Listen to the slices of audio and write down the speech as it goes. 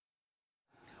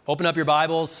Open up your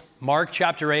Bibles, Mark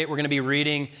chapter 8. We're going to be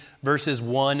reading verses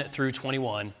 1 through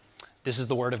 21. This is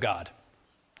the Word of God.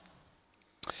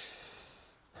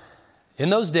 In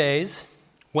those days,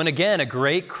 when again a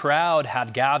great crowd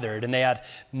had gathered and they had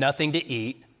nothing to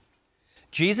eat,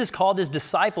 Jesus called his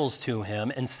disciples to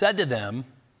him and said to them,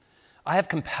 I have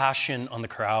compassion on the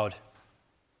crowd,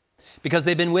 because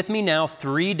they've been with me now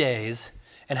 3 days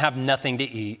and have nothing to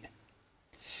eat.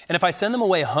 And if I send them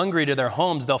away hungry to their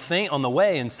homes, they'll faint on the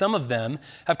way, and some of them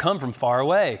have come from far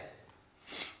away.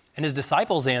 And his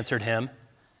disciples answered him,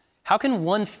 how can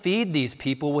one feed these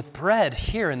people with bread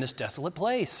here in this desolate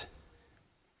place?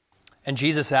 And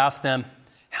Jesus asked them,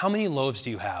 how many loaves do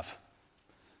you have?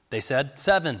 They said,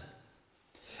 7.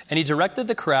 And he directed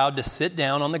the crowd to sit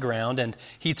down on the ground, and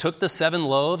he took the 7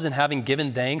 loaves, and having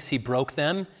given thanks, he broke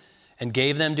them and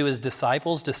gave them to his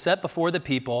disciples to set before the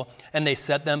people, and they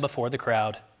set them before the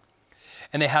crowd.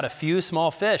 And they had a few small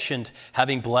fish, and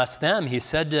having blessed them, he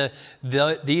said to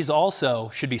these also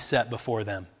should be set before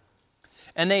them.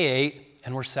 And they ate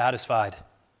and were satisfied.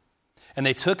 And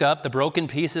they took up the broken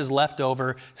pieces left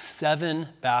over, 7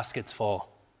 baskets full.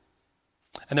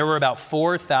 And there were about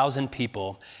 4,000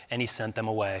 people, and he sent them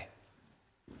away.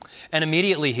 And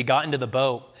immediately he got into the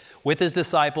boat with his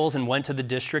disciples and went to the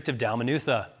district of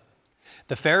Dalmanutha.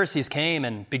 The Pharisees came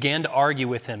and began to argue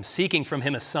with him, seeking from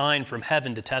him a sign from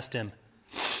heaven to test him.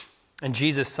 And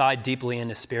Jesus sighed deeply in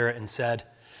his spirit and said,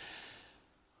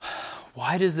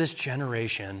 why does this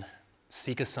generation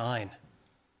seek a sign?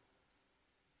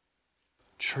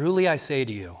 Truly I say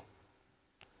to you,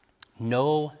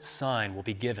 no sign will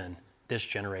be given this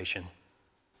generation.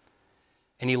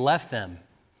 And he left them,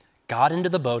 got into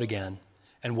the boat again,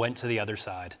 and went to the other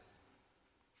side.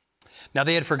 Now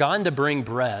they had forgotten to bring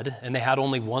bread, and they had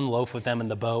only 1 loaf with them in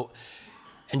the boat.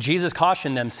 And Jesus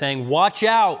cautioned them, saying, watch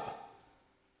out!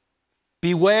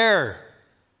 Beware.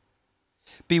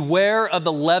 Beware of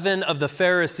the leaven of the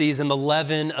Pharisees and the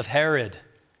leaven of Herod.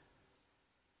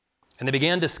 And they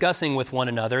began discussing with one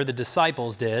another, the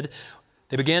disciples did.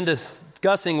 They began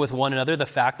discussing with one another the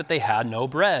fact that they had no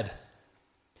bread.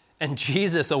 And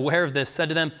Jesus, aware of this, said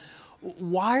to them,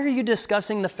 why are you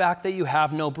discussing the fact that you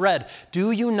have no bread?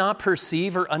 Do you not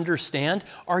perceive or understand?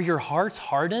 Are your hearts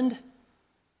hardened?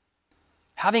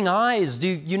 Having eyes, do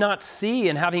you not see?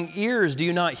 And having ears, do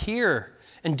you not hear?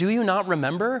 And do you not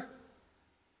remember?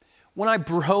 When I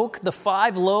broke the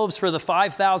 5 loaves for the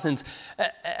 5,000,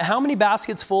 how many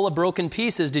baskets full of broken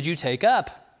pieces did you take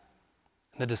up?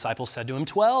 And the disciples said to him,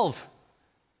 12.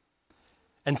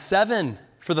 And 7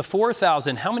 for the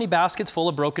 4,000, how many baskets full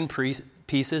of broken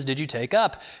pieces did you take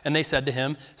up? And they said to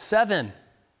him, 7.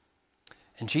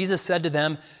 And Jesus said to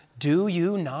them, do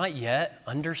you not yet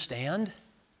understand?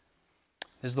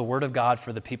 This is the word of God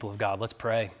for the people of God. Let's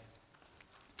pray.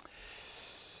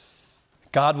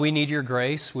 God, we need your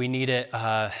grace. We need it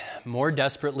more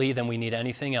desperately than we need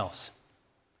anything else.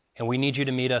 And we need you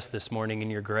to meet us this morning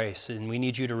in your grace. And we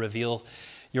need you to reveal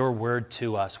your word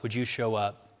to us. Would you show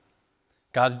up?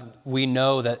 God, we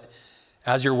know that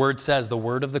as your word says, the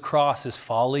word of the cross is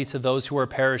folly to those who are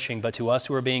perishing, but to us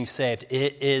who are being saved,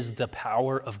 it is the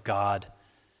power of God.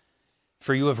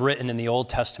 For you have written in the Old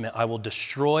Testament, I will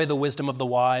destroy the wisdom of the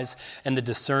wise, and the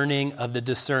discerning of the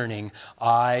discerning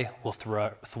I will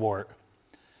thwart.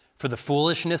 For the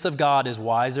foolishness of God is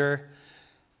wiser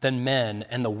than men,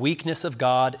 and the weakness of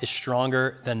God is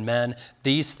stronger than men.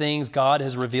 These things God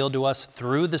has revealed to us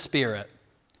through the Spirit.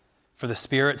 For the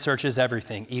Spirit searches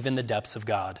everything, even the depths of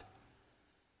God.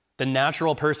 The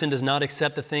natural person does not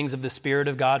accept the things of the Spirit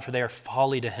of God, for they are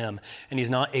folly to him, and he's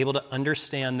not able to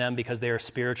understand them because they are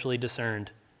spiritually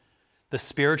discerned. The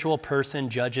spiritual person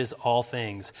judges all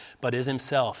things, but is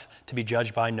himself to be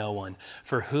judged by no one.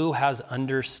 For who has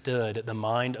understood the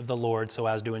mind of the Lord so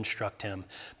as to instruct him?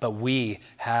 But we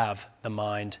have the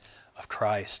mind of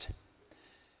Christ.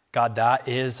 God, that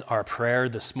is our prayer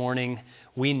this morning.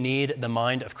 We need the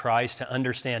mind of Christ to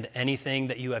understand anything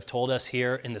that you have told us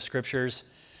here in the scriptures.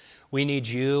 We need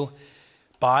you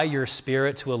by your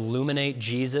Spirit to illuminate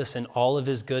Jesus and all of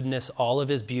his goodness, all of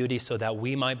his beauty, so that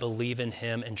we might believe in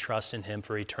him and trust in him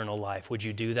for eternal life. Would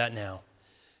you do that now?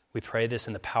 We pray this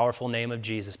in the powerful name of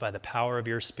Jesus, by the power of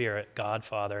your Spirit, God,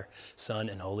 Father, Son,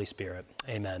 and Holy Spirit.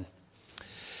 Amen.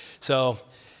 So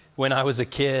when I was a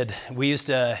kid, we used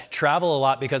to travel a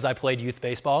lot because I played youth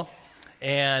baseball.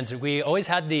 And we always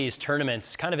had these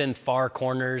tournaments kind of in far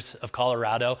corners of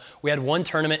Colorado. We had one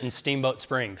tournament in Steamboat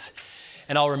Springs.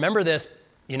 And I'll remember this,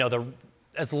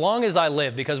 as long as I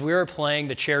live, because we were playing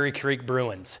the Cherry Creek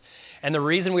Bruins. And the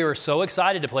reason we were so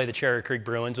excited to play the Cherry Creek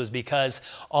Bruins was because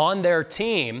on their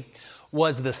team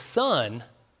was the son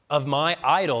of my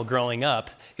idol growing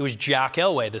up. It was Jack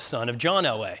Elway, the son of John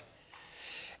Elway.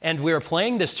 And we were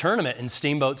playing this tournament in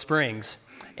Steamboat Springs,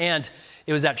 and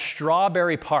it was at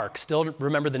Strawberry Park. Still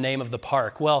remember the name of the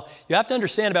park. Well, you have to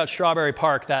understand about Strawberry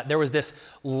Park that there was this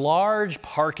large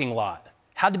parking lot.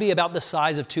 Had to be about the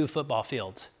size of 2 football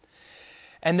fields.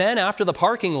 And then after the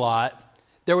parking lot,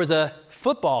 there was a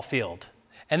football field.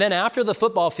 And then after the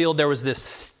football field, there was this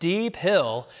steep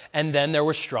hill, and then there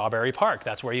was Strawberry Park.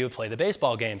 That's where you would play the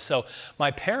baseball game. So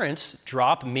my parents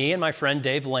dropped me and my friend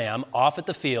Dave Lamb off at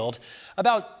the field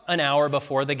about an hour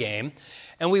before the game,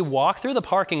 and we walk through the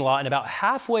parking lot, and about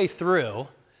halfway through,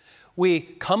 we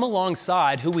come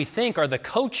alongside who we think are the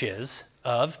coaches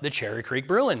of the Cherry Creek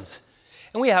Bruins.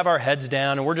 And we have our heads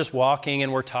down, and we're just walking,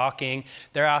 and we're talking.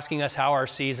 They're asking us how our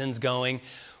season's going.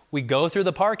 We go through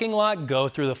the parking lot, go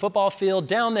through the football field,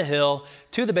 down the hill,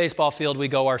 to the baseball field. We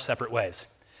go our separate ways.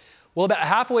 Well, about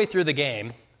halfway through the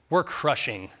game, we're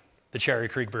crushing the Cherry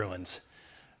Creek Bruins.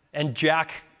 And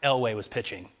Jack Elway was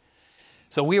pitching.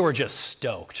 So we were just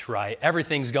stoked, right?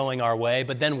 Everything's going our way.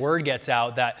 But then word gets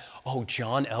out that,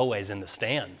 John Elway's in the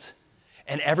stands.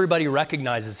 And everybody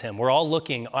recognizes him. We're all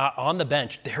looking on the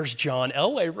bench. There's John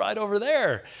Elway right over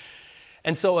there.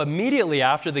 And so immediately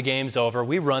after the game's over,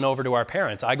 we run over to our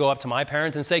parents. I go up to my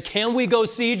parents and say, "Can we go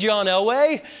see John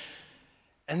Elway?"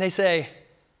 And they say,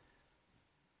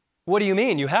 "What do you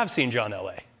mean? You have seen John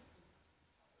Elway?"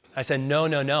 I said, No.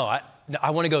 I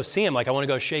want to go see him. I want to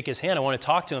go shake his hand. I want to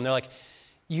talk to him. They're like,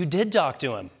 "You did talk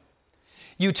to him.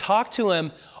 You talked to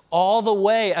him all the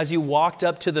way as you walked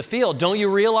up to the field. Don't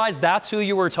you realize that's who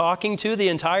you were talking to the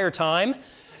entire time?"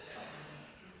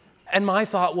 And my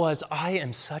thought was, I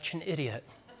am such an idiot.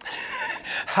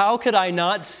 How could I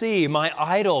not see my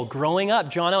idol growing up,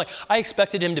 John Elway? I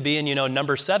expected him to be in,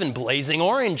 number 7, Blazing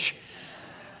Orange.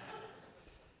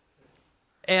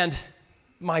 And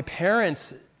my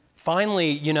parents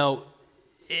finally,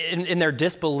 in their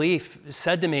disbelief,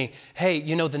 said to me, "Hey,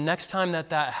 the next time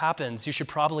that happens, you should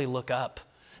probably look up."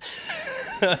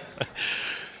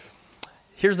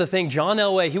 Here's the thing, John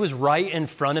Elway, he was right in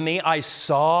front of me. I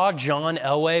saw John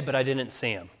Elway, but I didn't see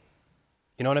him.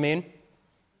 You know what I mean?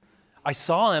 I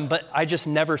saw him, but I just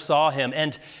never saw him.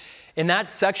 And in that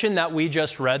section that we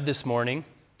just read this morning,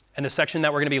 and the section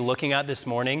that we're going to be looking at this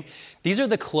morning, these are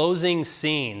the closing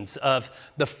scenes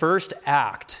of the first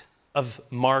act of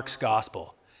Mark's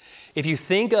gospel. If you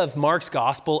think of Mark's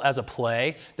gospel as a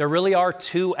play, there really are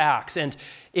 2 acts. And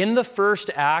in the first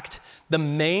act, the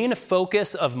main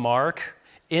focus of Mark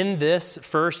in this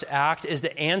first act is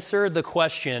to answer the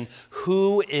question,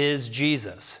 who is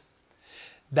Jesus?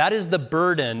 That is the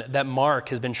burden that Mark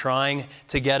has been trying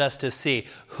to get us to see.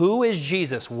 Who is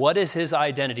Jesus? What is his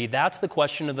identity? That's the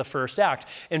question of the first act.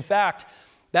 In fact,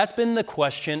 that's been the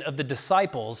question of the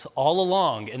disciples all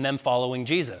along in them following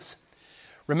Jesus.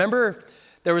 Remember,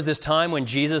 there was this time when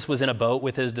Jesus was in a boat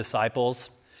with his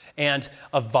disciples, and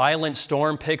a violent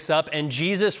storm picks up, and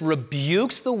Jesus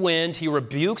rebukes the wind, he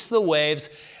rebukes the waves,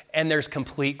 and there's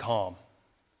complete calm.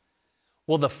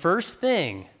 Well, the first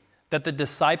thing that the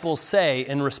disciples say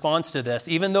in response to this,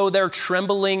 even though they're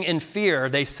trembling in fear,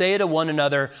 they say to one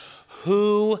another,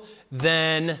 "Who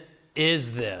then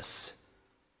is this?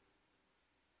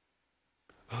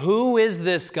 Who is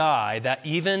this guy that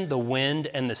even the wind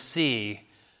and the sea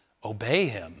obey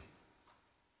him?"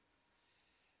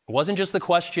 It wasn't just the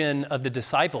question of the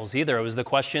disciples either. It was the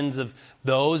questions of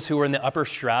those who were in the upper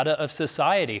strata of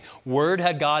society. Word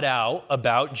had got out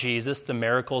about Jesus, the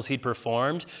miracles he'd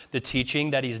performed, the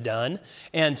teaching that he's done.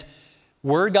 And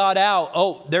word got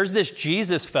out, there's this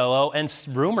Jesus fellow, and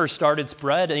rumors started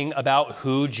spreading about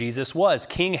who Jesus was.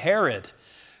 King Herod,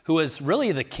 who was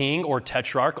really the king or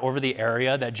tetrarch over the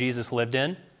area that Jesus lived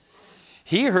in,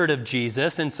 he heard of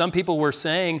Jesus, and some people were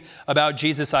saying about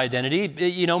Jesus' identity,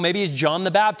 maybe he's John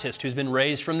the Baptist who's been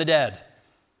raised from the dead.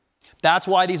 That's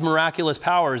why these miraculous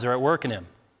powers are at work in him.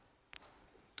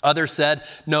 Others said,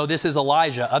 no, this is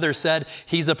Elijah. Others said,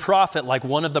 he's a prophet like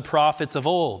one of the prophets of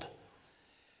old.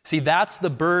 See, that's the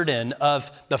burden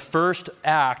of the first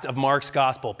act of Mark's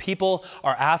gospel. People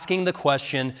are asking the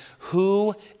question,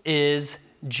 who is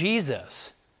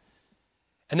Jesus?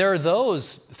 And there are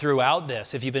those throughout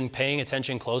this, if you've been paying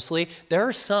attention closely, there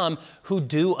are some who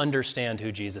do understand who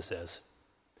Jesus is.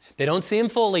 They don't see him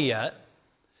fully yet,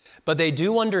 but they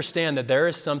do understand that there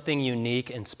is something unique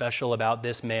and special about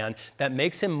this man that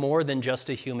makes him more than just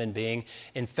a human being.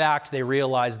 In fact, they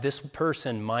realize this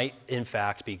person might, in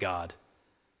fact, be God.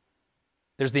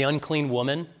 There's the unclean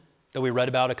woman that we read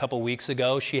about a couple weeks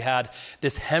ago. She had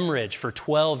this hemorrhage for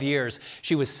 12 years.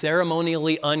 She was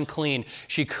ceremonially unclean.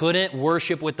 She couldn't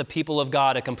worship with the people of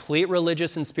God, a complete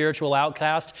religious and spiritual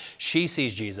outcast. She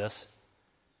sees Jesus.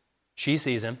 She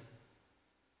sees him.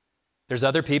 There's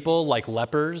other people like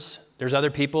lepers. There's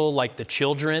other people like the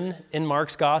children in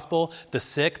Mark's gospel, the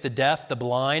sick, the deaf, the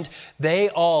blind. They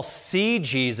all see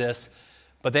Jesus,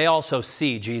 but they also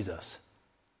see Jesus.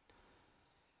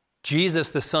 Jesus,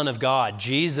 the Son of God,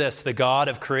 Jesus, the God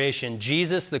of creation,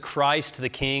 Jesus, the Christ, the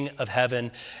King of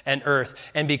heaven and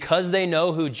earth. And because they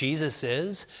know who Jesus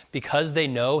is, because they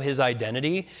know his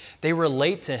identity, they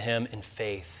relate to him in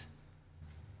faith.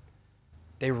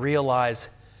 They realize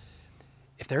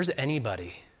if there's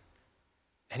anybody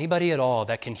at all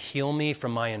that can heal me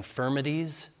from my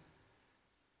infirmities,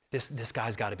 this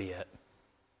guy's got to be it.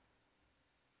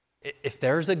 If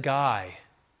there's a guy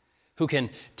who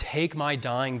can take my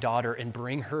dying daughter and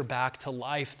bring her back to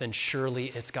life, then surely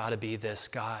it's got to be this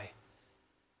guy.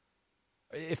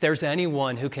 If there's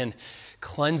anyone who can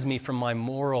cleanse me from my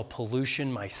moral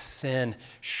pollution, my sin,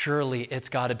 surely it's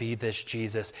got to be this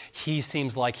Jesus. He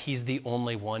seems like he's the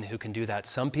only one who can do that.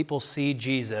 Some people see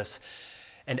Jesus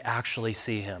and actually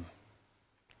see him.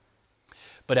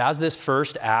 But as this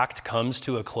first act comes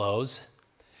to a close,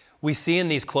 we see in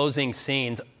these closing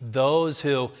scenes those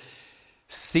who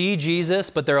see Jesus,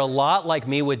 but they're a lot like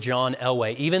me with John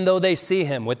Elway. Even though they see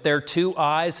him with their two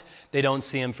eyes, they don't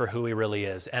see him for who he really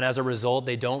is. And as a result,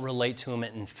 they don't relate to him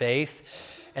in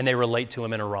faith, and they relate to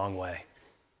him in a wrong way.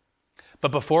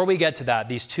 But before we get to that,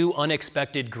 these two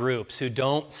unexpected groups who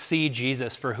don't see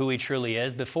Jesus for who he truly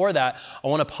is, before that, I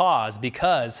want to pause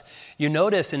because you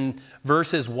notice in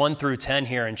verses 1 through 10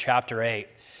 here in chapter 8,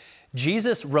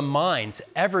 Jesus reminds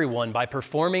everyone by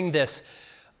performing this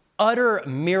utter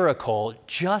miracle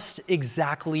just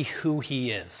exactly who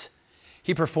he is.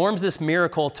 He performs this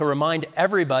miracle to remind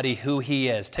everybody who he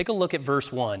is. Take a look at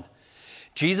verse 1.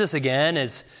 Jesus again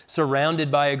is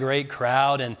surrounded by a great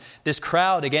crowd, and this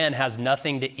crowd again has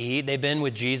nothing to eat. They've been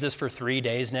with Jesus for 3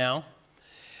 days now.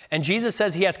 And Jesus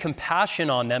says he has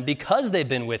compassion on them because they've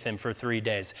been with him for 3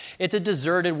 days. It's a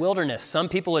deserted wilderness. Some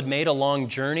people had made a long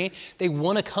journey. They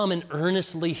want to come and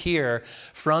earnestly hear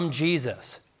from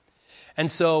Jesus. And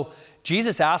so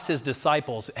Jesus asks his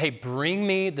disciples, hey, bring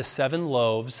me the 7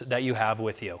 loaves that you have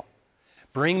with you.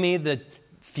 Bring me the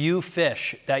few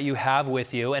fish that you have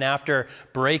with you. And after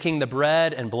breaking the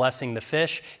bread and blessing the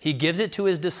fish, he gives it to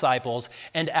his disciples.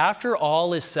 And after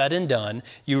all is said and done,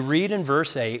 you read in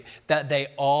verse 8 that they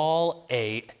all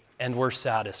ate and were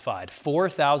satisfied.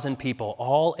 4,000 people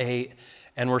all ate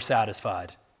and were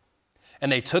satisfied.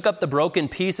 And they took up the broken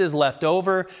pieces left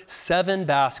over, 7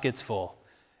 baskets full.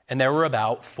 And there were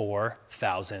about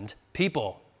 4,000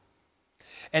 people.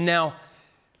 And now,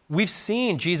 we've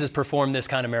seen Jesus perform this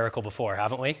kind of miracle before,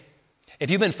 haven't we? If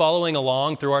you've been following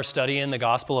along through our study in the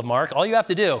Gospel of Mark, all you have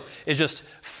to do is just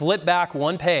flip back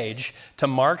one page to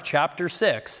Mark chapter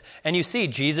 6, and you see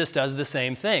Jesus does the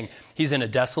same thing. He's in a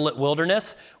desolate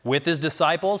wilderness with his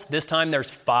disciples. This time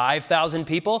there's 5,000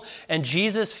 people, and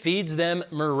Jesus feeds them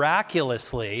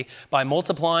miraculously by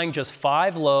multiplying just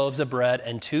 5 loaves of bread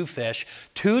and 2 fish.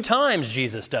 2 times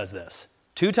Jesus does this.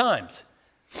 2 times.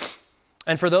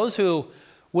 And for those who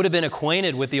would have been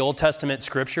acquainted with the Old Testament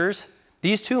scriptures,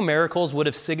 these 2 miracles would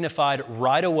have signified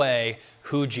right away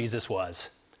who Jesus was.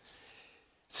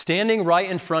 Standing right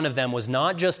in front of them was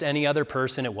not just any other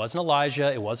person. It wasn't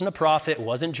Elijah. It wasn't a prophet. It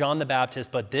wasn't John the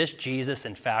Baptist. But this Jesus,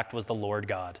 in fact, was the Lord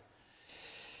God.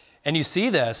 And you see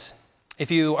this if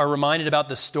you are reminded about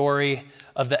the story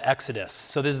of the Exodus.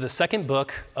 So this is the 2nd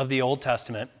book of the Old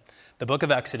Testament, the book of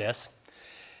Exodus.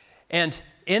 And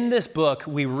in this book,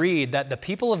 we read that the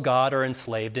people of God are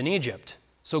enslaved in Egypt.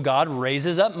 So God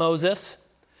raises up Moses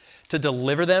to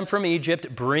deliver them from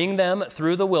Egypt, bring them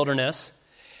through the wilderness.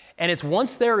 And it's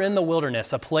once they're in the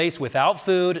wilderness, a place without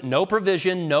food, no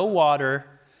provision, no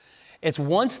water. It's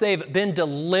once they've been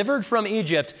delivered from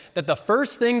Egypt that the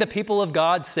first thing the people of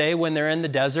God say when they're in the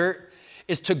desert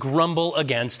is to grumble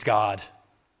against God.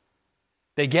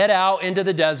 They get out into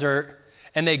the desert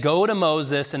and they go to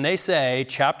Moses and they say,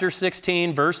 chapter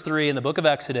 16, verse 3 in the book of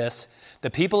Exodus, the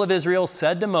people of Israel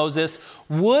said to Moses,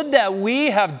 "Would that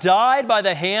we have died by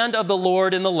the hand of the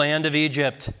Lord in the land of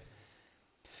Egypt.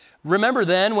 Remember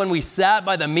then when we sat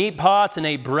by the meat pots and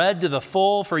ate bread to the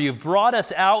full, for you've brought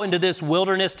us out into this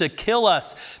wilderness to kill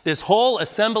us, this whole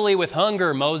assembly with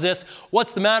hunger, Moses.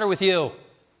 What's the matter with you?"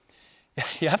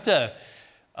 You have to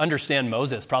understand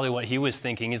Moses, probably what he was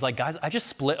thinking. He's like, guys, I just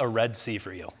split a Red Sea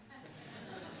for you.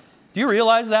 Do you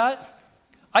realize that?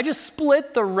 I just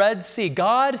split the Red Sea.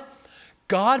 God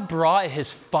God brought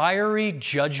his fiery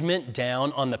judgment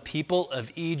down on the people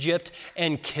of Egypt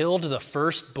and killed the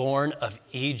firstborn of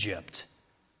Egypt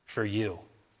for you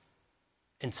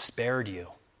and spared you.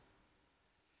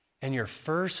 And your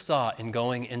first thought in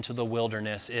going into the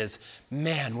wilderness is,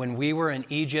 man, when we were in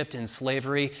Egypt in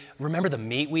slavery, remember the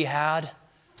meat we had?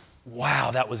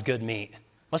 Wow, that was good meat.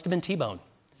 Must have been T-bone.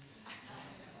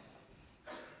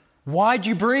 Why'd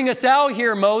you bring us out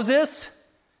here, Moses?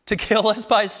 To kill us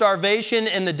by starvation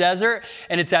in the desert?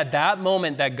 And it's at that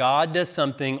moment that God does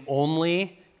something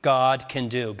only God can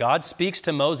do. God speaks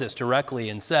to Moses directly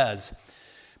and says,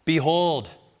 behold,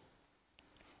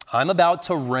 I'm about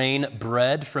to rain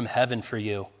bread from heaven for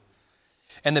you.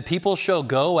 And the people shall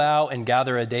go out and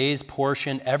gather a day's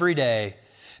portion every day,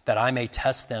 that I may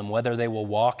test them whether they will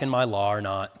walk in my law or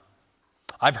not.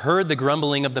 I've heard the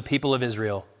grumbling of the people of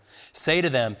Israel. Say to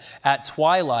them, at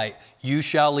twilight you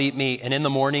shall eat meat, and in the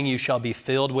morning you shall be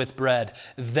filled with bread.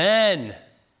 Then,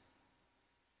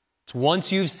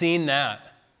 once you've seen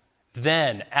that,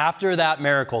 then, after that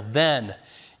miracle, then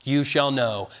you shall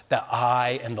know that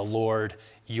I am the Lord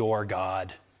your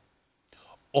God.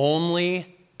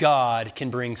 Only God can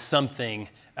bring something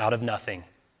out of nothing.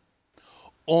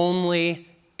 Only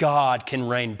God can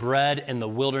rain bread in the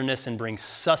wilderness and bring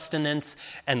sustenance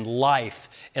and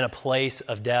life in a place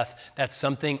of death. That's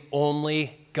something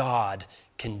only God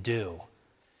can do.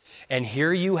 And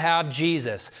here you have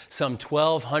Jesus, some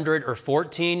 1,200 or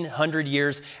 1,400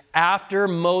 years after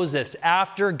Moses,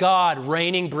 after God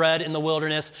raining bread in the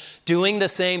wilderness, doing the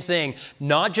same thing,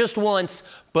 not just once,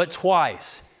 but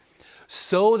twice,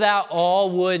 so that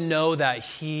all would know that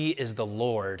he is the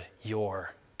Lord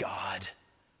your God.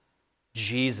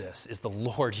 Jesus is the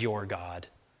Lord your God.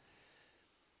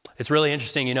 It's really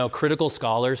interesting, some critical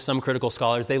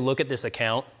scholars, they look at this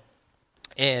account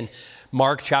in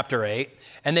Mark chapter 8,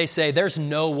 and they say there's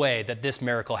no way that this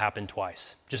miracle happened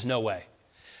twice. Just no way.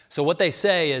 So what they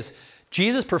say is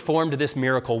Jesus performed this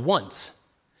miracle once.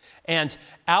 And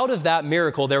out of that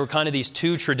miracle, there were kind of these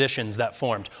two traditions that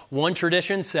formed. One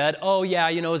tradition said, it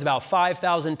was about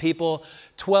 5,000 people,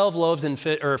 5 loaves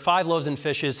and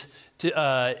fishes,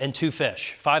 and 2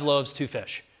 fish. 5 loaves, 2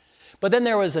 fish. But then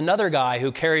there was another guy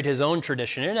who carried his own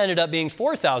tradition, and it ended up being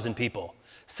 4,000 people,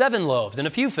 7 loaves and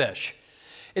a few fish.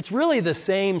 It's really the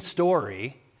same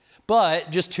story,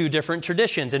 but just 2 different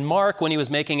traditions. And Mark, when he was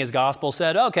making his gospel,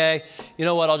 said, okay, you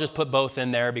know what, I'll just put both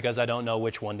in there because I don't know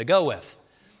which one to go with.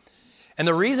 And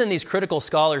the reason these critical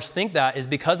scholars think that is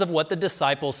because of what the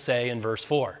disciples say in verse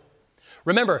 4.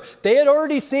 Remember, they had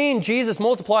already seen Jesus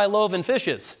multiply loaves and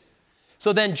fishes.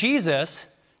 So then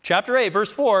Jesus, chapter 8,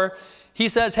 verse 4, he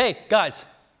says, hey, guys,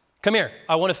 come here.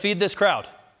 I want to feed this crowd.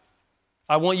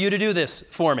 I want you to do this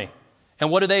for me.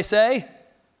 And what do they say?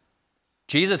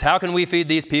 Jesus, how can we feed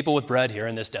these people with bread here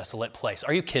in this desolate place?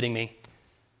 Are you kidding me?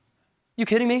 You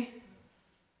kidding me?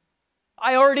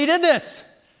 I already did this.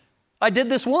 I did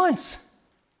this once.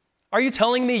 Are you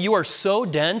telling me you are so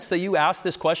dense that you ask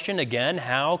this question again?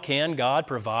 How can God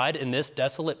provide in this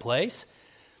desolate place?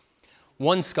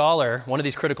 One scholar, one of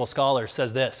these critical scholars,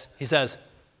 says this. He says,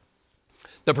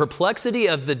 the perplexity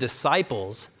of the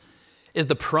disciples is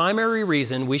the primary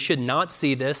reason we should not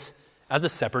see this as a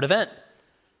separate event.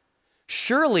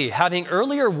 Surely, having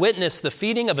earlier witnessed the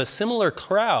feeding of a similar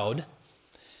crowd,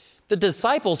 the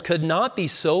disciples could not be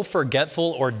so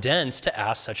forgetful or dense to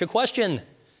ask such a question.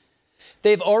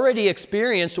 They've already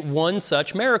experienced one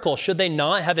such miracle. Should they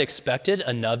not have expected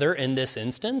another in this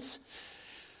instance?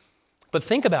 But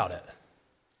think about it.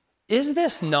 Is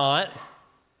this not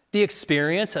the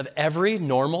experience of every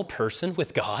normal person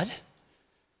with God?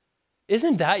 Is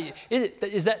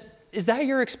that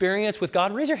your experience with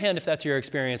God? Raise your hand if that's your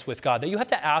experience with God, that you have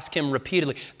to ask him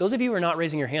repeatedly. Those of you who are not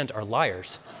raising your hand are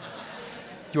liars.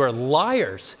 You are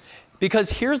liars.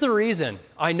 Because here's the reason.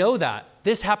 I know that.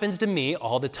 This happens to me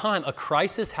all the time. A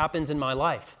crisis happens in my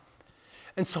life.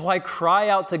 And so I cry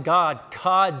out to God,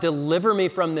 God, deliver me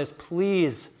from this,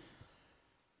 please.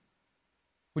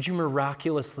 Would you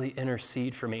miraculously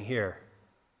intercede for me here?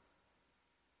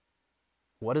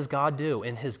 What does God do?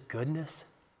 In his goodness,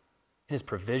 in his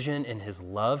provision, in his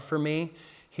love for me,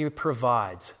 he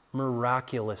provides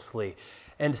miraculously.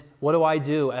 And what do I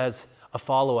do as a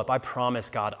follow-up? I promise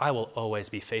God, I will always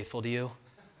be faithful to you.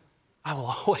 I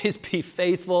will always be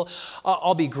faithful.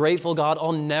 I'll be grateful, God.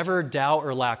 I'll never doubt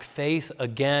or lack faith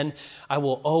again. I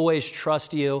will always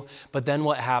trust you. But then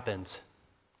what happens?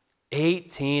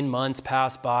 18 months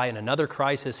pass by and another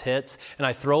crisis hits, and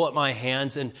I throw up my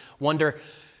hands and wonder,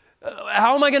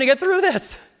 how am I going to get through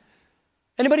this?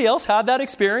 Anybody else had that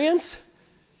experience?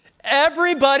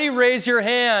 Everybody raise your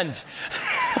hand.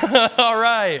 All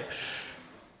right.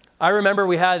 I remember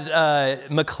we had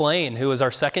McLean, who was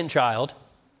our second child.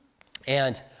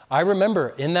 And I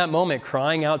remember in that moment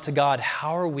crying out to God,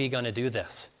 how are we going to do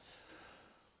this?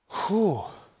 Whew.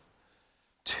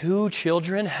 2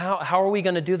 children? How are we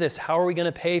going to do this? How are we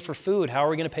going to pay for food? How are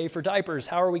we going to pay for diapers?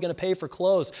 How are we going to pay for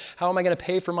clothes? How am I going to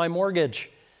pay for my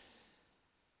mortgage?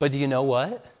 But do you know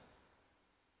what?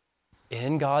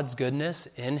 In God's goodness,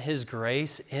 in his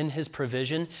grace, in his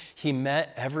provision, he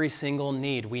met every single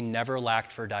need. We never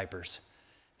lacked for diapers.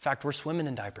 In fact, we're swimming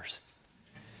in diapers.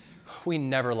 We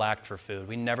never lacked for food.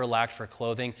 We never lacked for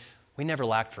clothing. We never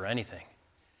lacked for anything.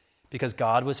 Because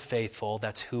God was faithful,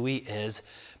 that's who he is.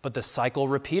 But the cycle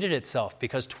repeated itself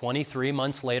because 23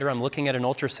 months later, I'm looking at an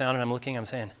ultrasound and I'm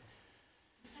saying,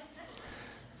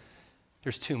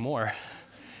 there's 2 more.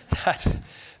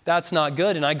 That's not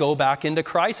good. And I go back into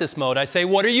crisis mode. I say,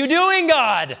 what are you doing,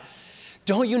 God?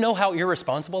 Don't you know how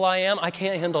irresponsible I am? I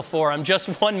can't handle 4. I'm just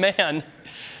one man.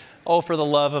 Oh, for the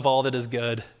love of all that is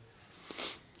good.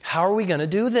 How are we going to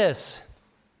do this?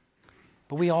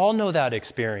 But we all know that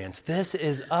experience. This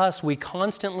is us. We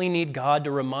constantly need God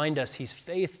to remind us he's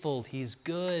faithful, he's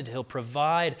good, he'll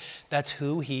provide. That's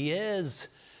who he is.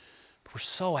 But we're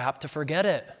so apt to forget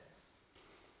it.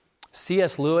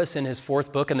 C.S. Lewis, in his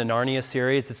 4th book in the Narnia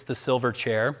series, it's The Silver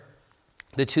Chair.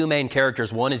 The 2 main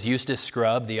characters, one is Eustace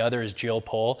Scrubb, the other is Jill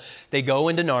Pole. They go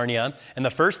into Narnia, and the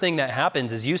first thing that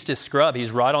happens is Eustace Scrubb,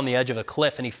 he's right on the edge of a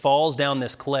cliff, and he falls down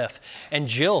this cliff. And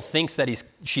Jill thinks that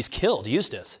she's killed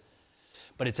Eustace.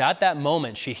 But it's at that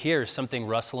moment she hears something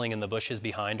rustling in the bushes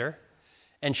behind her,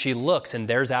 and she looks, and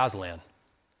there's Aslan,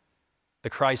 the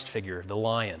Christ figure, the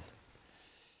lion.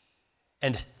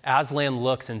 And Aslan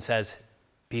looks and says,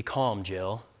 be calm,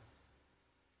 Jill.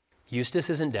 Eustace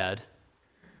isn't dead.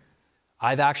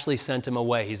 I've actually sent him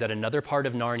away. He's at another part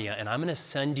of Narnia, and I'm going to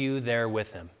send you there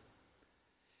with him.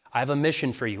 I have a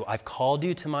mission for you. I've called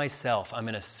you to myself. I'm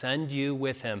going to send you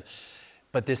with him.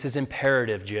 But this is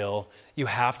imperative, Jill. You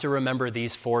have to remember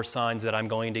these 4 signs that I'm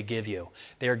going to give you.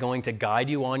 They are going to guide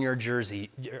you on your journey.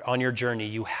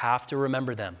 You have to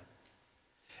remember them.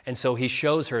 And so he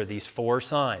shows her these 4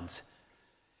 signs.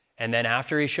 And then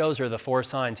after he shows her the 4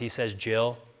 signs, he says,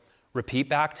 Jill, repeat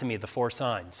back to me the 4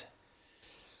 signs.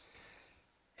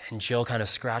 And Jill kind of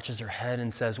scratches her head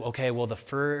and says, okay, well, the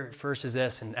first is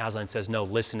this. And Aslan says, no,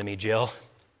 listen to me, Jill.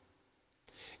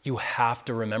 You have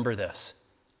to remember this.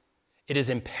 It is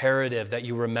imperative that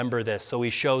you remember this. So he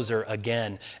shows her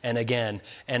again and again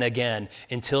and again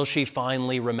until she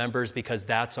finally remembers, because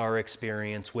that's our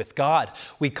experience with God.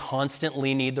 We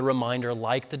constantly need the reminder,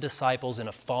 like the disciples in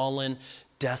a fallen,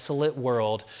 desolate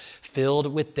world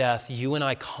filled with death. You and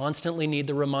I constantly need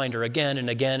the reminder again and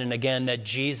again and again that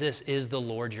Jesus is the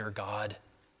Lord your God,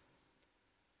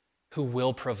 who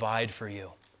will provide for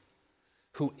you,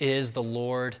 who is the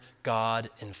Lord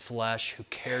God in flesh, who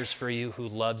cares for you, who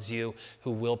loves you, who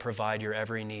will provide your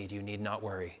every need. You need not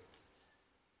worry.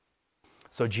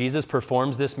 So Jesus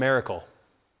performs this miracle,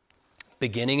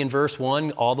 beginning in verse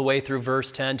 1 all the way through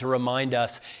verse 10, to remind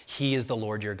us he is the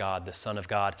Lord your God, the Son of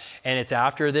God. And it's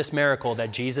after this miracle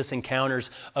that Jesus encounters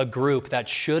a group that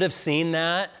should have seen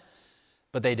that,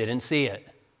 but they didn't see it.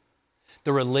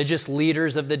 The religious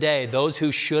leaders of the day, those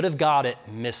who should have got it,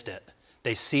 missed it.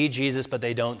 They see Jesus, but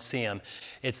they don't see him.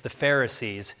 It's the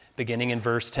Pharisees, beginning in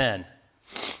verse 10.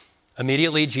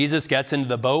 Immediately, Jesus gets into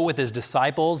the boat with his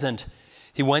disciples, and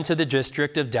he went to the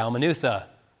district of Dalmanutha.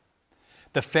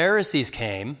 The Pharisees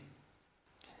came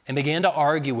and began to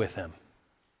argue with him,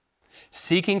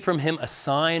 seeking from him a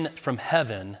sign from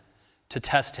heaven to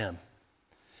test him.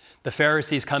 The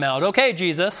Pharisees come out, okay,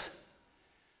 Jesus,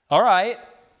 all right.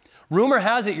 Rumor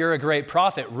has it you're a great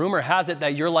prophet. Rumor has it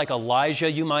that you're like Elijah.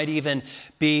 You might even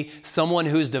be someone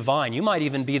who's divine. You might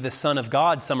even be the Son of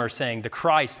God, some are saying, the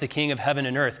Christ, the King of heaven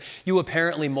and earth. You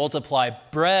apparently multiply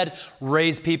bread,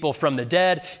 raise people from the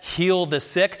dead, heal the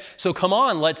sick. So come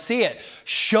on, let's see it.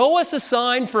 Show us a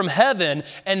sign from heaven,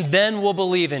 and then we'll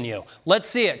believe in you. Let's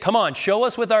see it. Come on, show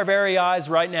us with our very eyes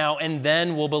right now, and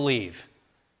then we'll believe.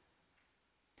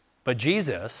 But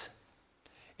Jesus,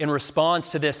 in response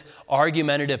to this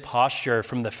argumentative posture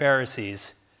from the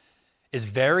Pharisees, is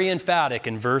very emphatic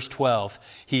in verse 12.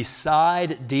 He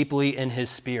sighed deeply in his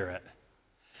spirit.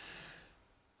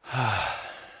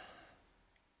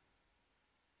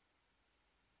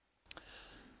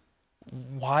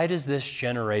 Why does this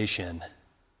generation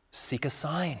seek a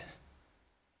sign?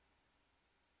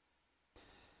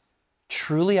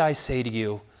 Truly I say to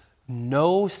you,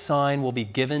 no sign will be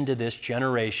given to this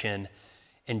generation.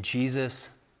 And Jesus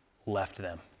left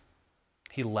them.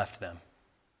 He left them,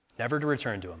 never to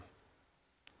return to him.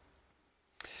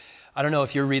 I don't know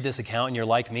if you read this account and you're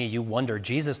like me, you wonder,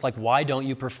 Jesus, like, why don't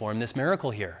you perform this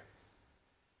miracle here?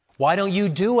 Why don't you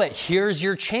do it? Here's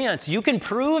your chance. You can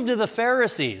prove to the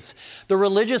Pharisees, the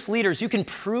religious leaders, you can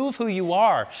prove who you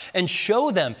are and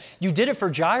show them. You did it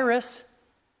for Jairus.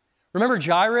 Remember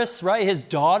Jairus, right? His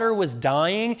daughter was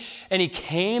dying and he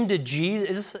came to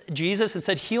Jesus and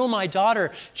said, heal my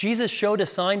daughter. Jesus showed a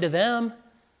sign to them.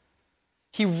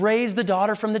 He raised the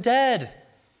daughter from the dead.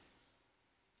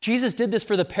 Jesus did this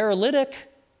for the paralytic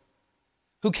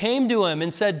who came to him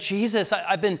and said, Jesus,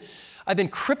 I've been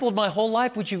crippled my whole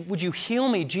life. Would you heal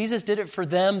me? Jesus did it for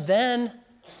them then.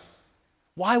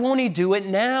 Why won't he do it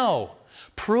now?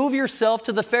 Prove yourself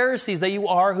to the Pharisees that you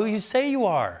are who you say you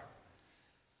are.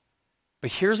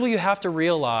 But here's what you have to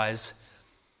realize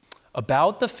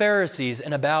about the Pharisees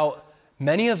and about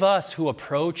many of us who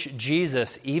approach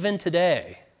Jesus even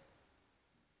today.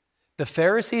 The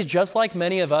Pharisees, just like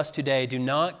many of us today, do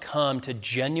not come to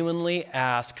genuinely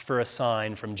ask for a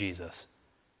sign from Jesus.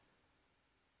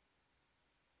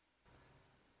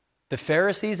 The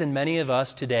Pharisees and many of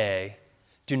us today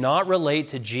do not relate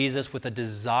to Jesus with a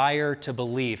desire to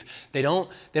believe. They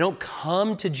don't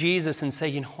come to Jesus and say,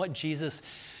 you know what, Jesus,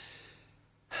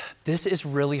 this is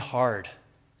really hard.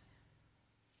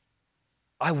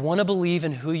 I want to believe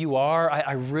in who you are.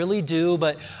 I really do,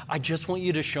 but I just want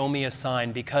you to show me a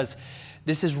sign because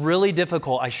this is really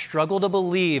difficult. I struggle to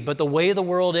believe, but the way the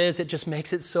world is, it just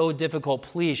makes it so difficult.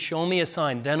 Please show me a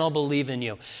sign, then I'll believe in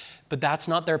you. But that's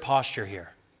not their posture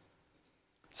here.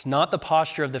 It's not the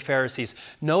posture of the Pharisees.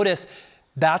 Notice,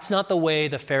 that's not the way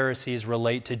the Pharisees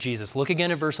relate to Jesus. Look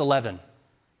again at verse 11.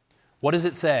 What does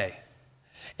it say?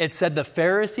 It said the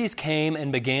Pharisees came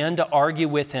and began to argue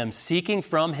with him, seeking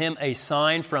from him a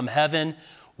sign from heaven.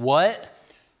 What?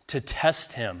 To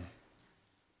test him.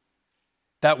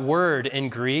 That word in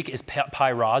Greek is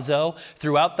pyrazo.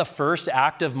 Throughout the first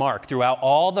act of Mark, throughout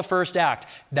all the first act,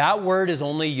 that word is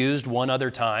only used one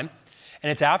other time.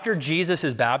 And it's after Jesus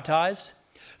is baptized,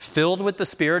 filled with the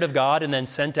Spirit of God, and then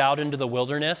sent out into the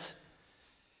wilderness.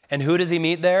 And who does he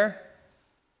meet there?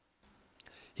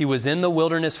 He was in the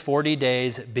wilderness 40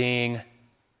 days being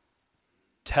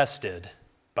tested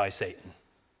by Satan.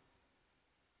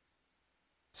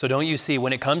 So don't you see,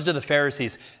 when it comes to the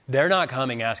Pharisees, they're not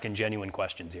coming asking genuine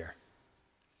questions here.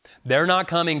 They're not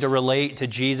coming to relate to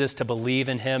Jesus, to believe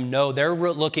in him. No, they're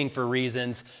looking for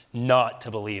reasons not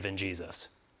to believe in Jesus.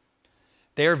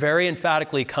 They are very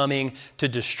emphatically coming to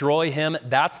destroy him.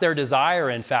 That's their desire,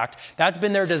 in fact. That's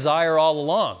been their desire all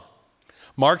along.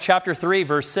 Mark chapter 3,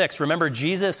 verse 6. Remember,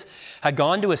 Jesus had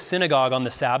gone to a synagogue on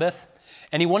the Sabbath,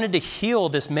 and he wanted to heal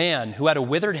this man who had a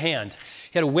withered hand.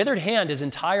 He had a withered hand his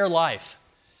entire life.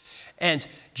 And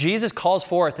Jesus calls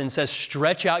forth and says,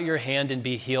 stretch out your hand and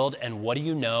be healed. And what do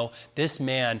you know? This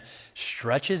man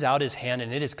stretches out his hand,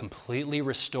 and it is completely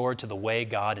restored to the way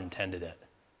God intended it.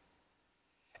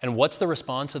 And what's the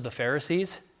response of the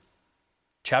Pharisees?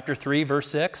 Chapter 3, verse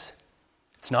 6.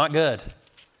 It's not good.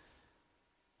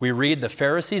 We read, the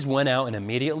Pharisees went out and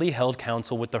immediately held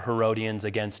counsel with the Herodians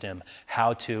against him,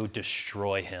 how to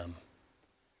destroy him.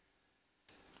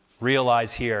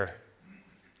 Realize here,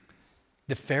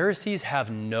 the Pharisees have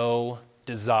no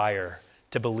desire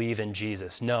to believe in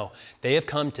Jesus. No, they have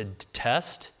come to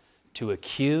test, to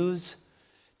accuse,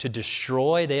 to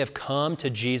destroy. They have come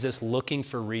to Jesus looking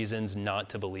for reasons not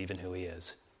to believe in who he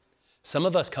is. Some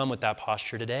of us come with that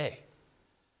posture today.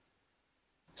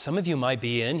 Some of you might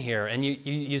be in here and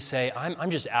you say,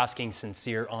 I'm just asking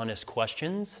sincere, honest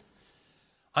questions.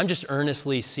 I'm just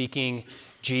earnestly seeking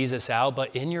Jesus out,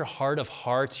 but in your heart of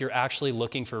hearts, you're actually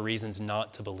looking for reasons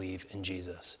not to believe in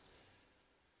Jesus.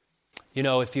 You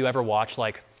know, if you ever watch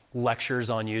like lectures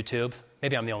on YouTube,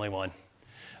 maybe I'm the only one,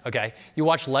 okay? You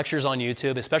watch lectures on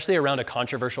YouTube, especially around a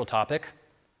controversial topic,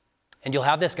 and you'll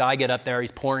have this guy get up there,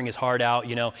 he's pouring his heart out,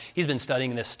 you know, he's been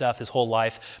studying this stuff his whole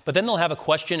life, but then they'll have a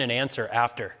question and answer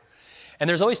after. And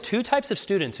there's always two types of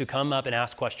students who come up and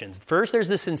ask questions. First, there's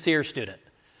the sincere student.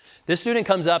 This student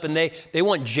comes up and they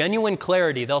want genuine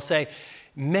clarity. They'll say,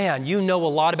 man, you know a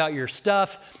lot about your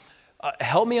stuff.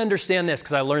 Help me understand this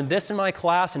because I learned this in my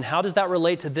class, and how does that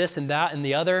relate to this and that and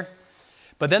the other?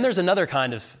 But then there's another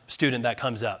kind of student that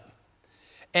comes up.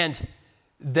 And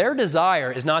their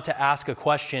desire is not to ask a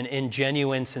question in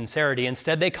genuine sincerity.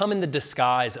 Instead, they come in the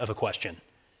disguise of a question.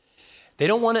 They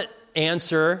don't want to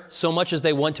answer so much as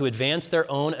they want to advance their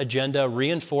own agenda,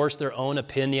 reinforce their own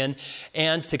opinion,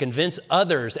 and to convince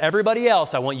others, everybody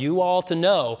else, I want you all to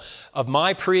know of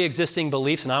my pre-existing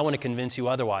beliefs, and I want to convince you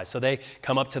otherwise. So they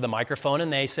come up to the microphone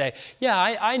and they say, yeah,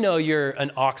 I know you're an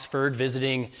Oxford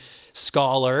visiting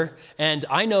scholar, and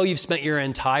I know you've spent your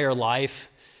entire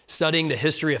life studying the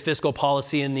history of fiscal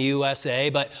policy in the USA,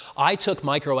 but I took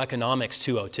microeconomics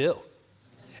 202,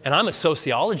 and I'm a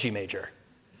sociology major.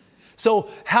 So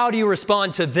how do you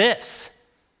respond to this?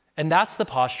 And that's the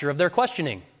posture of their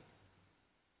questioning.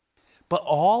 But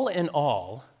all in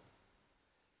all,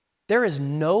 there is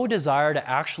no desire to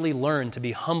actually learn, to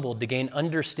be humbled, to gain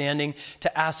understanding,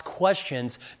 to ask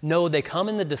questions. No, they come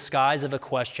in the disguise of a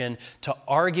question to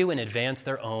argue and advance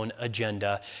their own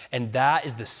agenda. And that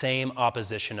is the same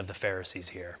opposition of the Pharisees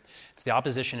here. It's the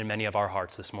opposition in many of our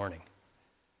hearts this morning.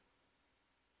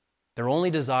 Their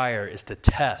only desire is to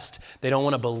test. They don't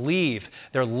want to believe.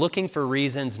 They're looking for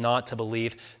reasons not to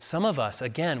believe. Some of us,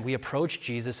 again, we approach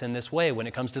Jesus in this way when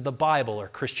it comes to the Bible or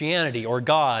Christianity or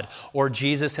God or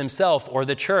Jesus himself or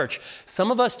the church.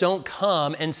 Some of us don't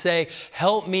come and say,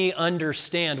 help me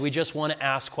understand. We just want to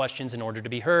ask questions in order to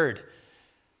be heard.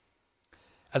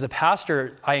 As a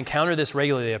pastor, I encounter this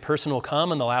regularly. A person will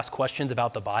come and they'll ask questions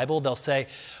about the Bible. They'll say,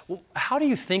 well, how do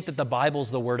you think that the Bible's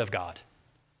the Word of God?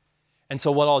 And so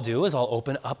what I'll do is I'll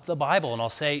open up the Bible and I'll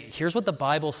say, here's what the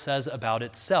Bible says about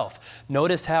itself.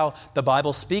 Notice how the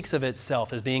Bible speaks of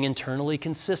itself as being internally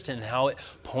consistent and how it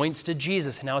points to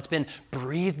Jesus and how it's been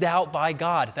breathed out by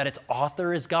God, that its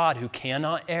author is God who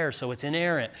cannot err, so it's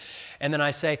inerrant. And then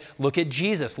I say, look at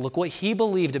Jesus. Look what he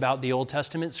believed about the Old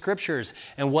Testament scriptures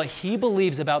and what he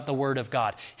believes about the Word of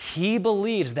God. He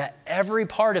believes that every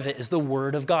part of it is the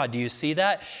Word of God. Do you see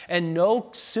that? And no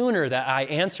sooner that I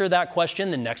answer that question,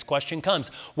 the next question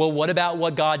comes. Well, what about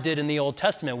what God did in the Old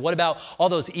Testament? What about all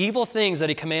those evil things that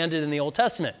he commanded in the Old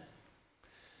Testament?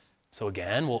 So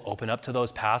again, we'll open up to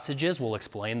those passages. We'll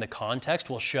explain the context.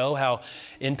 We'll show how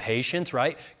in patience,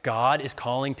 right, God is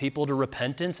calling people to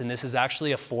repentance. And this is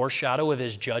actually a foreshadow of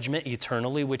his judgment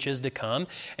eternally, which is to come.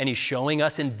 And he's showing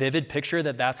us in vivid picture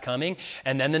that that's coming.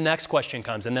 And then the next question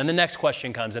comes. And then the next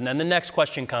question comes. And then the next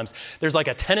question comes. There's like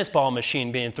a tennis ball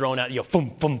machine being thrown at you.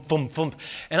 Boom, boom, boom, boom.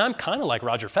 And I'm kind of like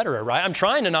Roger Federer, right? I'm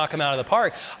trying to knock him out of the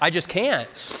park. I just can't.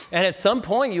 And at some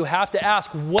point you have to ask,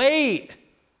 wait.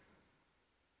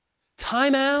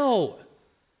 Time out.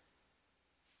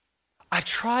 I've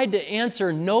tried to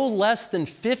answer no less than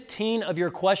 15 of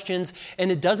your questions,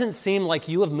 and it doesn't seem like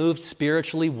you have moved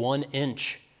spiritually 1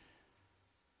 inch.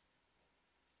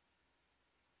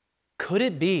 Could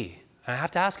it be, I have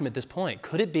to ask him at this point,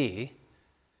 could it be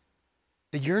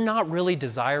that you're not really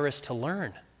desirous to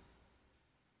learn?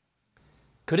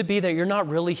 Could it be that you're not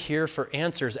really here for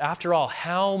answers? After all,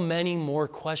 how many more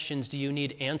questions do you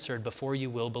need answered before you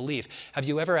will believe? Have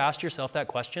you ever asked yourself that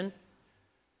question?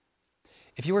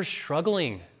 If you are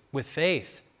struggling with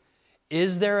faith,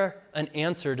 is there an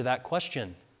answer to that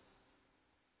question?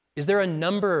 Is there a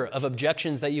number of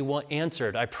objections that you want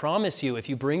answered? I promise you, if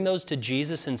you bring those to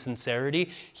Jesus in sincerity,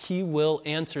 he will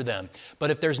answer them.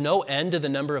 But if there's no end to the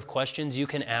number of questions you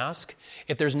can ask,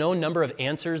 if there's no number of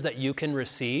answers that you can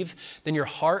receive, then your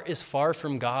heart is far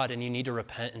from God and you need to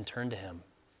repent and turn to him.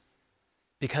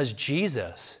 Because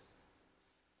Jesus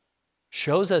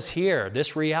shows us here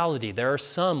this reality. There are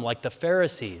some, like the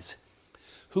Pharisees,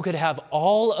 who could have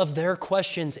all of their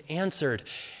questions answered.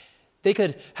 They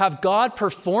could have God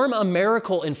perform a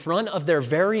miracle in front of their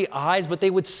very eyes, but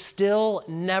they would still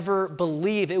never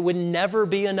believe. It would never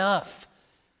be enough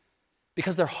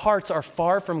because their hearts are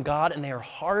far from God and they are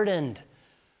hardened.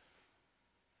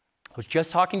 I was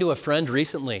just talking to a friend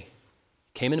recently.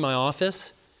 Came into my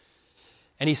office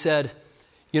and he said,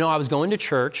 I was going to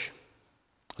church.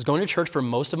 I was going to church for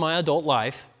most of my adult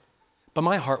life, but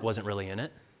my heart wasn't really in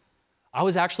it. I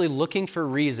was actually looking for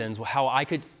reasons how I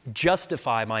could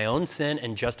justify my own sin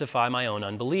and justify my own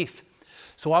unbelief.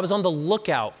 So I was on the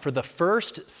lookout for the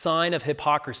first sign of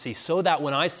hypocrisy so that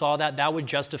when I saw that, that would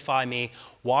justify me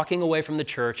walking away from the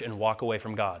church and walk away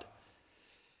from God.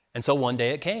 And so one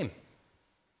day it came.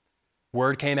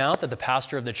 Word came out that the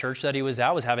pastor of the church that he was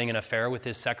at was having an affair with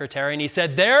his secretary, and he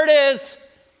said, there it is.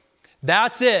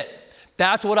 That's it.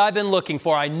 That's what I've been looking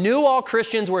for. I knew all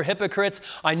Christians were hypocrites.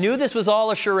 I knew this was all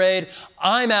a charade.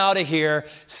 I'm out of here.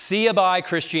 See you bye,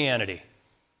 Christianity.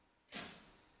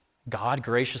 God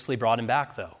graciously brought him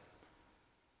back, though.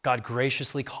 God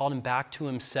graciously called him back to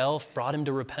himself, brought him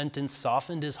to repentance,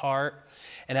 softened his heart.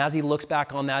 And as he looks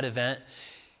back on that event,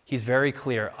 he's very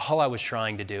clear. All I was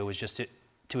trying to do was just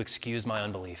to excuse my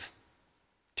unbelief,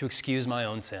 to excuse my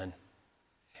own sin.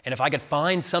 And if I could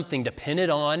find something to pin it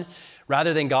on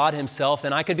rather than God himself,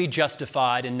 then I could be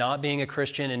justified in not being a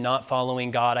Christian and not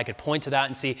following God. I could point to that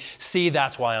and see,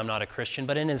 that's why I'm not a Christian.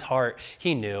 But in his heart,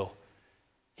 he knew.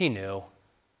 He knew.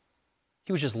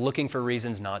 He was just looking for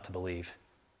reasons not to believe.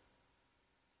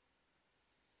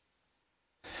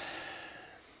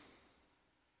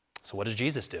 So what does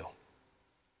Jesus do?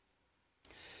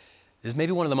 This is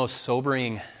maybe one of the most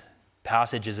sobering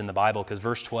passages in the Bible, because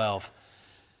verse 12,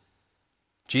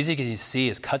 Jesus, as you see,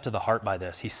 is cut to the heart by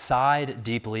this. He sighed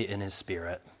deeply in his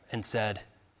spirit and said,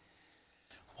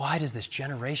 "Why does this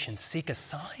generation seek a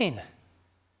sign?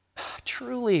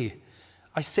 Truly,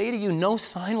 I say to you, no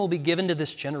sign will be given to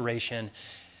this generation."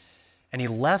 And he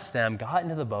left them, got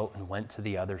into the boat, and went to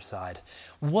the other side.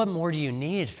 What more do you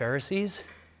need, Pharisees?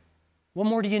 What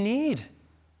more do you need?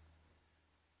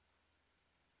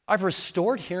 I've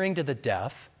restored hearing to the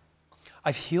deaf.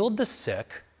 I've healed the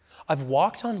sick. I've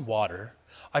walked on water.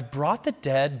 I've brought the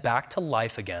dead back to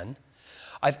life again.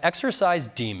 I've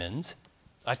exorcised demons.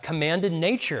 I've commanded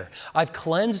nature. I've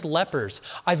cleansed lepers.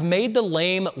 I've made the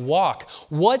lame walk.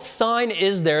 What sign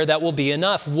is there that will be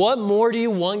enough? What more do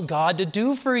you want God to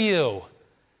do for you?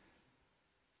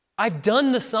 I've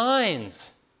done the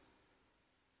signs.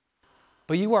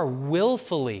 But you are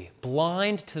willfully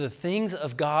blind to the things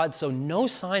of God, so no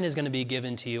sign is going to be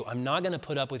given to you. I'm not going to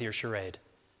put up with your charade.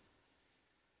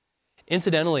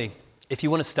 Incidentally, if you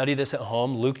want to study this at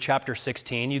home, Luke chapter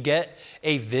 16, you get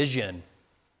a vision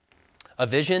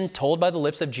told by the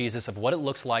lips of Jesus of what it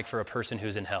looks like for a person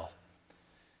who's in hell.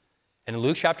 In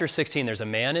Luke chapter 16, there's a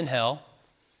man in hell,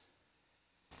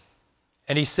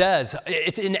 and he says,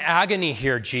 it's in agony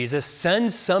here, Jesus,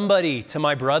 send somebody to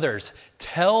my brothers.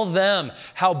 Tell them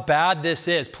how bad this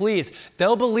is. Please,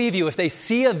 they'll believe you. If they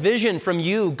see a vision from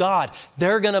you, God,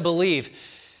 they're going to believe.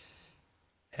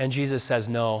 And Jesus says,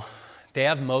 no, they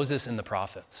have Moses and the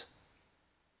prophets.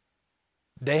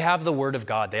 They have the word of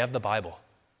God. They have the Bible.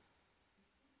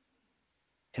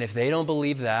 And if they don't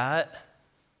believe that,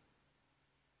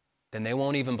 then they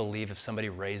won't even believe if somebody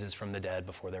raises from the dead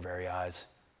before their very eyes.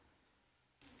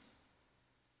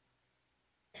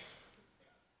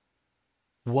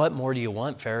 What more do you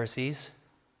want, Pharisees?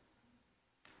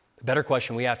 The better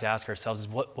question we have to ask ourselves is,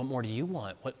 what more do you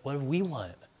want? What do we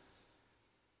want?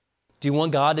 Do you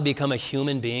want God to become a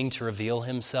human being to reveal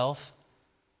himself?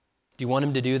 Do you want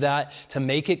him to do that? To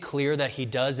make it clear that he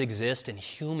does exist in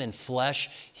human flesh?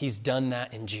 He's done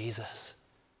that in Jesus.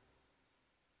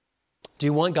 Do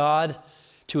you want God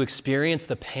to experience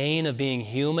the pain of being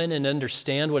human and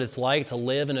understand what it's like to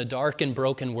live in a dark and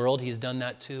broken world? He's done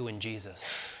that too in Jesus.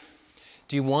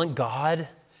 Do you want God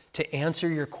to answer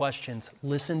your questions,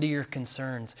 listen to your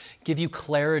concerns, give you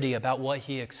clarity about what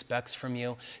he expects from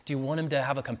you? Do you want him to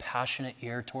have a compassionate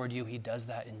ear toward you? He does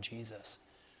that in Jesus.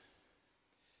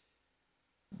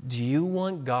 Do you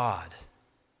want God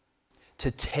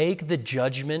to take the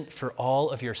judgment for all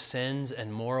of your sins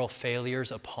and moral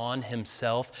failures upon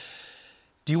himself?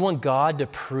 Do you want God to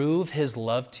prove his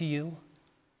love to you?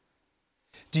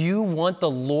 Do you want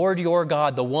the Lord your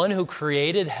God, the one who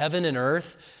created heaven and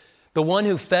earth, the one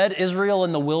who fed Israel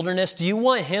in the wilderness, do you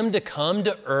want him to come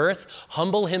to earth,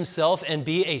 humble himself, and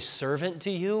be a servant to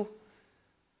you?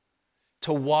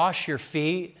 To wash your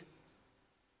feet,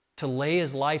 to lay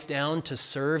his life down, to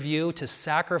serve you, to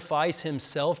sacrifice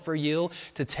himself for you,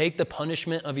 to take the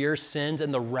punishment of your sins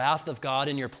and the wrath of God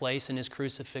in your place in his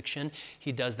crucifixion?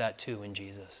 He does that too in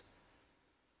Jesus.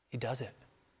 He does it.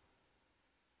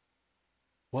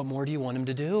 What more do you want him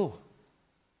to do?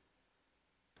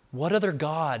 What other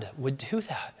God would do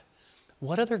that?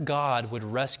 What other God would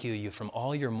rescue you from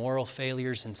all your moral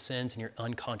failures and sins and your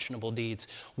unconscionable deeds?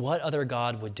 What other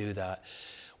God would do that?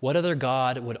 What other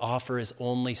God would offer his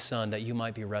only son that you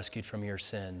might be rescued from your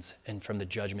sins and from the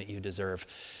judgment you deserve?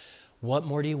 What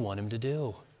more do you want him to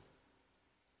do?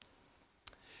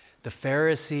 The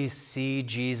Pharisees see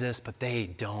Jesus, but they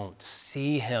don't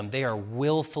see him. They are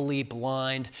willfully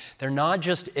blind. They're not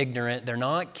just ignorant. They're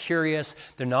not curious.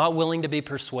 They're not willing to be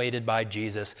persuaded by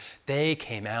Jesus. They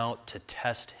came out to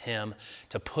test him,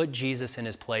 to put Jesus in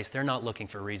his place. They're not looking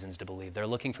for reasons to believe. They're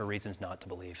looking for reasons not to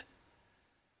believe.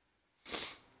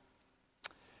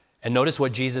 And notice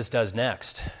what Jesus does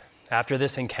next. After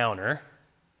this encounter,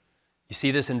 you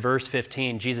see this in verse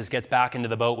 15. Jesus gets back into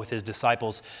the boat with his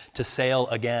disciples to sail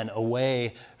again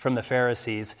away from the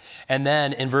Pharisees. And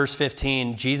then in verse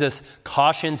 15, Jesus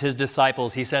cautions his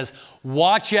disciples. He says,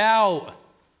 "Watch out.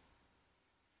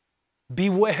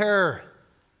 Beware.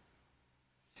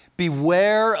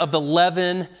 Beware of the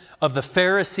leaven of the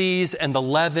Pharisees and the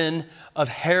leaven of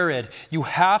Herod." You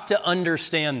have to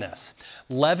understand this.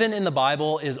 Leaven in the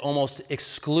Bible is almost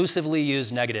exclusively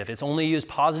used negative. It's only used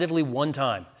positively one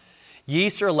time.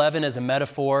 Yeast or leaven is a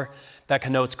metaphor that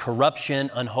connotes corruption,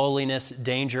 unholiness,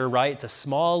 danger, right? It's a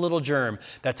small little germ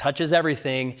that touches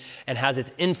everything and has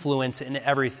its influence in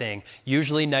everything,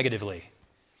 usually negatively.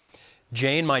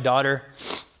 Jane, my daughter,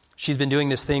 she's been doing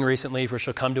this thing recently where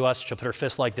she'll come to us, she'll put her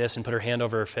fist like this and put her hand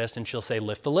over her fist and she'll say,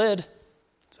 "Lift the lid."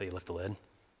 So you lift the lid.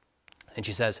 And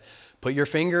she says, put your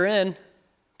finger in,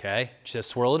 okay? Just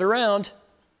swirl it around.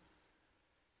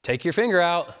 Take your finger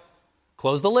out,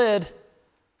 close the lid,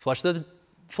 flush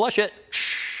it.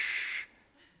 Shh.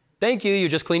 Thank you, you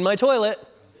just cleaned my toilet.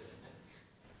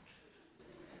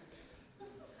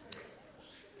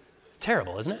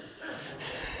 Terrible, isn't it?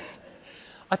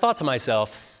 I thought to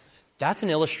myself, that's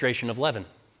an illustration of leaven.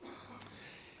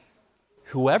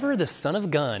 Whoever the son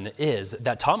of gun is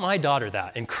that taught my daughter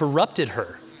that and corrupted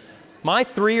her, my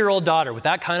 3-year-old daughter with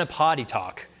that kind of potty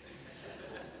talk,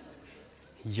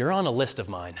 you're on a list of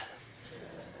mine.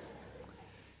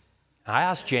 I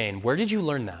asked Jane, where did you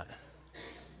learn that?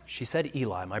 She said,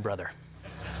 Eli, my brother.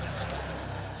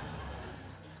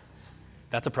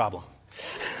 That's a problem.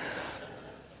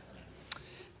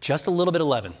 Just a little bit of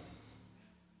leaven.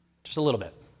 Just a little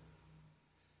bit.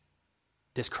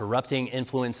 This corrupting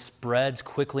influence spreads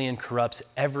quickly and corrupts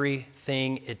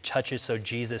everything it touches. So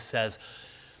Jesus says,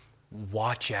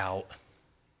 watch out.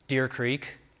 Deer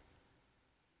Creek,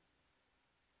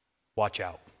 watch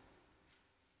out.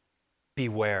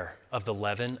 Beware of the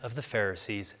leaven of the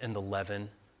Pharisees and the leaven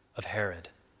of Herod.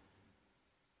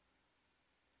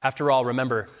 After all,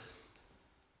 remember,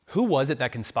 who was it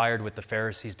that conspired with the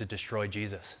Pharisees to destroy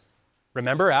Jesus?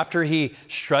 Remember after he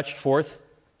stretched forth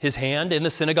his hand in the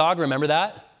synagogue, remember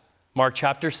that? Mark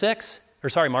chapter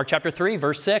 3,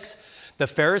 verse 6. The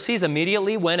Pharisees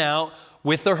immediately went out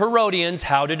with the Herodians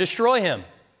how to destroy him.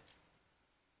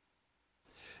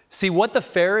 See, what the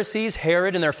Pharisees,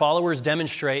 Herod, and their followers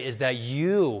demonstrate is that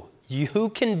you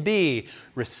can be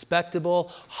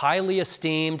respectable, highly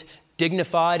esteemed,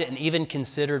 dignified, and even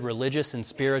considered religious and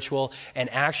spiritual, and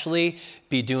actually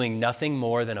be doing nothing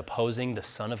more than opposing the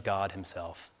Son of God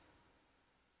himself.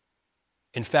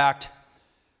 In fact,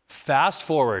 fast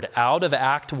forward out of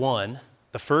Act 1,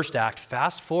 the first act,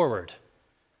 fast forward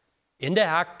into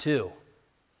Act 2,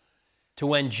 to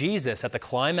when Jesus, at the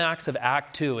climax of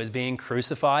Act 2, is being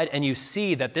crucified, and you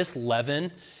see that this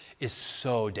leaven is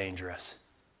so dangerous.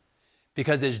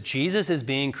 Because as Jesus is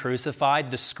being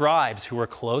crucified, the scribes who were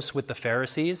close with the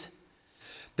Pharisees,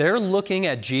 they're looking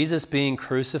at Jesus being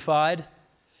crucified,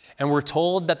 and we're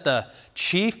told that the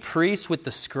chief priests with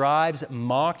the scribes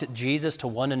mocked Jesus to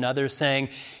one another, saying,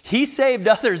 he saved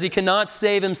others, he cannot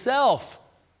save himself.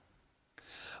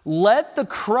 Let the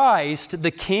Christ,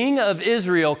 the King of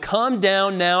Israel, come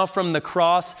down now from the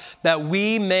cross that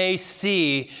we may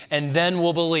see, and then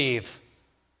we'll believe.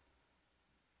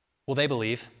 Will they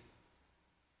believe?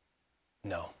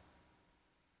 No.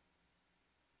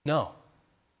 No.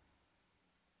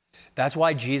 That's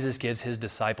why Jesus gives his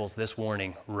disciples this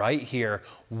warning right here.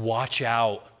 Watch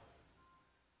out.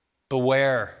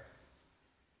 Beware.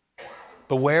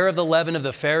 Beware of the leaven of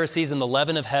the Pharisees and the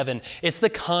leaven of heaven. It's the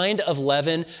kind of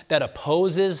leaven that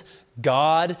opposes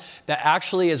God, that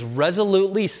actually is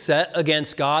resolutely set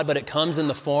against God, but it comes in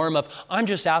the form of, I'm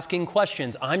just asking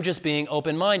questions. I'm just being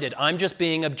open-minded. I'm just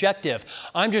being objective.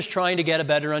 I'm just trying to get a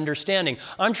better understanding.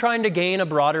 I'm trying to gain a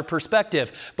broader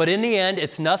perspective. But in the end,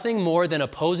 it's nothing more than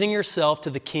opposing yourself to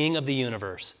the King of the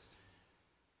universe.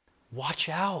 Watch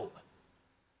out.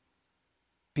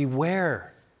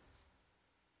 Beware.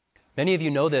 Many of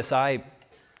you know this. I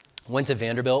went to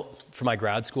Vanderbilt for my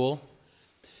grad school.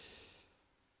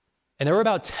 And there were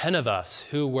about 10 of us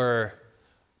who were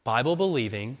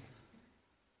Bible-believing,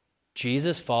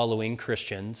 Jesus-following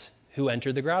Christians who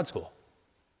entered the grad school.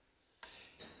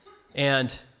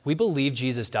 And we believe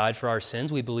Jesus died for our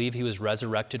sins. We believe he was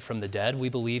resurrected from the dead. We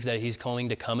believe that he's going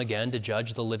to come again to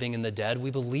judge the living and the dead. We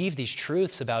believe these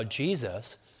truths about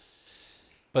Jesus.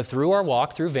 But through our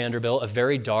walk through Vanderbilt, a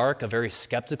very dark, a very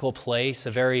skeptical place,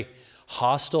 a very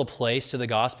hostile place to the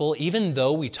gospel, even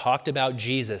though we talked about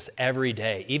Jesus every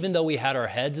day, even though we had our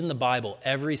heads in the Bible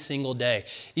every single day,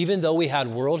 even though we had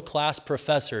world-class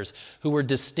professors who were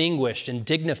distinguished and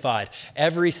dignified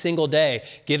every single day,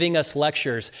 giving us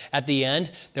lectures, at the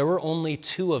end, there were only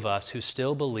 2 of us who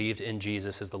still believed in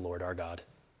Jesus as the Lord our God.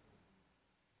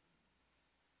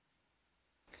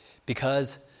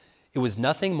 Because it was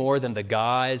nothing more than the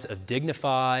guise of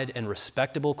dignified and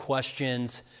respectable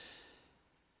questions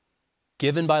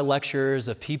given by lectures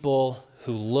of people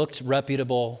who looked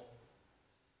reputable,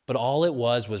 but all it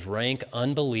was rank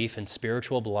unbelief and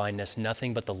spiritual blindness,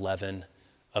 nothing but the leaven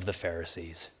of the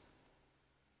Pharisees.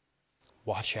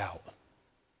 Watch out.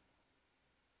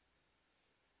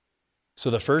 So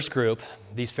the first group,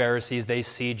 these Pharisees, they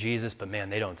see Jesus, but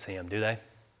man, they don't see him, do they?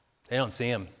 They don't see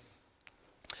him.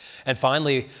 And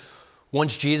finally,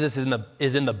 once Jesus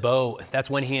is in the boat, that's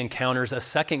when he encounters a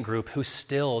second group who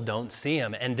still don't see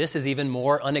him. And this is even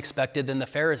more unexpected than the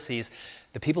Pharisees.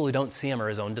 The people who don't see him are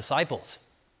his own disciples,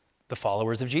 the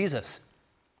followers of Jesus.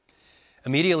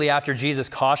 Immediately after Jesus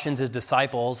cautions his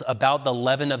disciples about the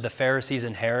leaven of the Pharisees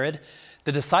and Herod,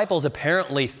 the disciples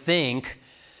apparently think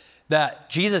that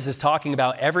Jesus is talking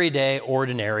about everyday,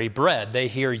 ordinary bread. They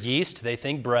hear yeast, they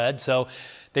think bread, so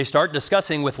they start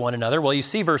discussing with one another. Well, you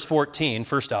see verse 14,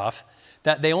 first off,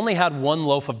 that they only had one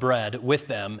loaf of bread with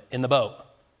them in the boat.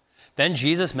 Then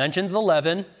Jesus mentions the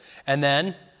leaven, and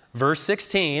then verse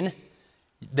 16,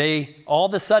 they all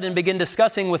of a sudden begin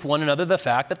discussing with one another the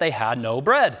fact that they had no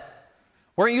bread.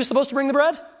 Weren't you supposed to bring the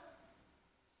bread?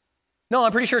 No,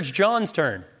 I'm pretty sure it's John's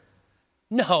turn.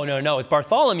 No, it's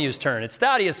Bartholomew's turn. It's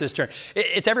Thaddeus' turn.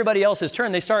 It's everybody else's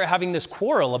turn. They start having this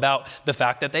quarrel about the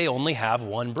fact that they only have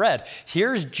one bread.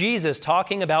 Here's Jesus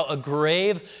talking about a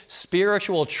grave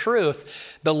spiritual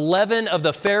truth, the leaven of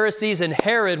the Pharisees and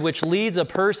Herod, which leads a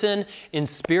person in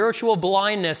spiritual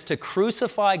blindness to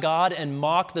crucify God and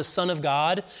mock the Son of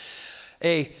God.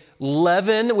 A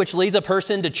leaven which leads a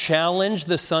person to challenge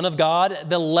the Son of God.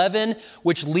 The leaven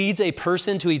which leads a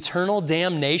person to eternal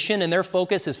damnation, and their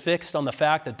focus is fixed on the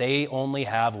fact that they only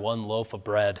have one loaf of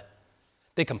bread.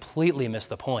 They completely miss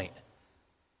the point.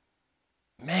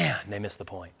 Man, they miss the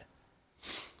point.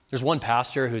 There's one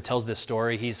pastor who tells this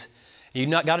story. You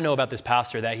got to know about this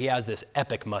pastor that he has this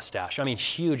epic mustache. I mean,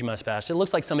 huge mustache. It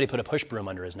looks like somebody put a push broom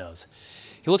under his nose.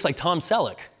 He looks like Tom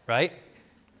Selleck, right?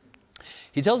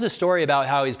 He tells this story about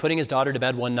how he's putting his daughter to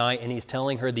bed one night and he's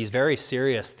telling her these very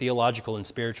serious theological and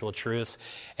spiritual truths.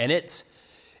 And it's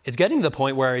getting to the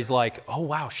point where he's like, oh,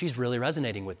 wow, she's really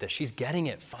resonating with this. She's getting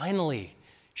it, finally.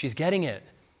 She's getting it.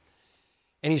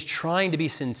 And he's trying to be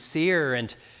sincere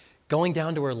and going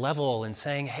down to her level and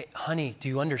saying, hey, honey, do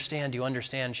you understand? Do you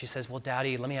understand? And she says, well,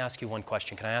 Daddy, let me ask you one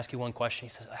question. Can I ask you one question? He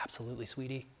says, absolutely,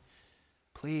 sweetie.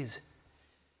 Please.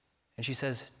 And she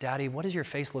says, Daddy, what does your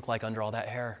face look like under all that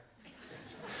hair?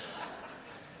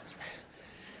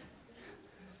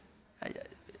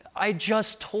 I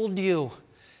just told you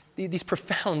these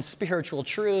profound spiritual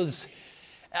truths.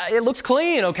 It looks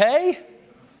clean, okay?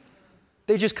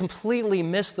 They just completely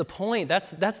miss the point. That's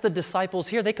the disciples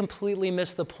here. They completely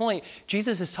miss the point.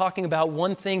 Jesus is talking about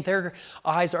one thing. Their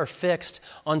eyes are fixed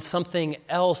on something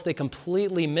else. They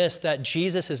completely miss that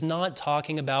Jesus is not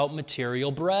talking about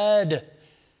material bread.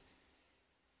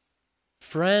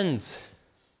 Friends,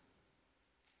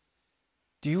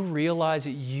 do you realize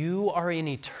that you are an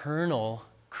eternal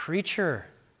creature?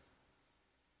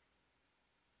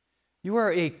 You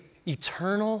are an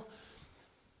eternal,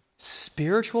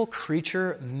 spiritual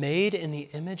creature made in the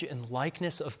image and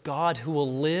likeness of God who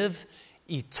will live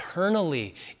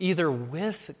eternally, either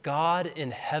with God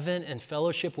in heaven and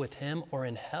fellowship with Him or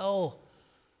in hell.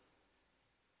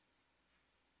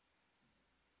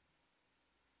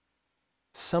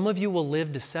 Some of you will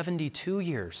live to 72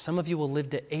 years. Some of you will live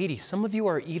to 80. Some of you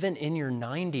are even in your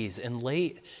 90s and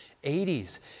late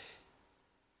 80s.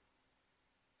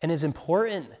 And as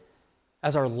important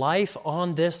as our life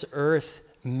on this earth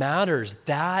matters,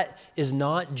 that is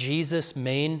not Jesus'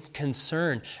 main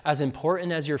concern. As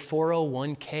important as your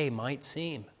 401k might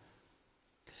seem.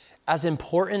 As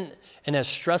important and as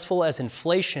stressful as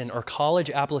inflation or college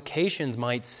applications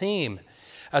might seem.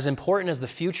 As important as the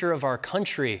future of our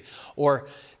country or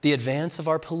the advance of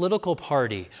our political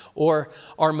party or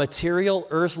our material,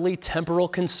 earthly, temporal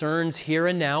concerns here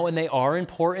and now, and they are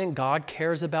important. God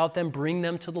cares about them. Bring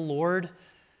them to the Lord.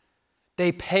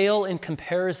 They pale in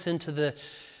comparison to the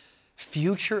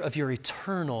future of your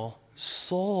eternal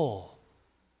soul.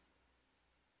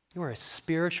 You are a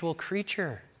spiritual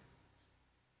creature.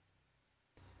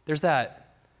 There's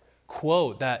that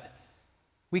quote that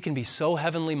we can be so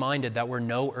heavenly minded that we're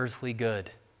no earthly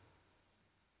good.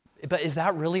 But is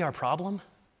that really our problem?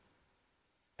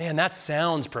 Man, that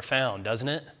sounds profound, doesn't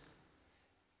it?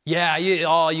 Yeah,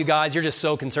 you guys, you're just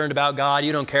so concerned about God.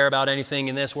 You don't care about anything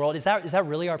in this world. Is that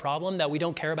really our problem, that we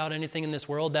don't care about anything in this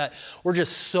world? That we're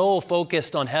just so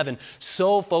focused on heaven,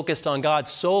 so focused on God,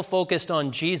 so focused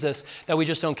on Jesus that we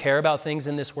just don't care about things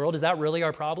in this world? Is that really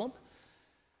our problem?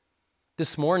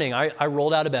 This morning, I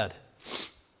rolled out of bed.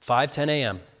 5:10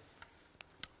 a.m.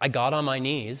 I got on my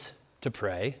knees to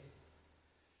pray,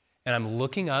 and I'm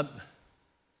looking up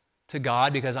to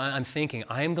God because I'm thinking,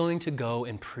 I am going to go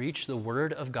and preach the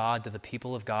word of God to the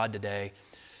people of God today.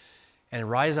 And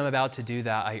right as I'm about to do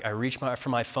that, I reach for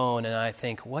my phone and I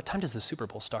think, what time does the Super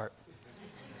Bowl start?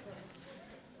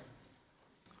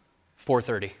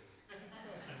 4:30.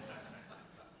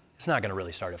 It's not going to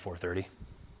really start at 4:30.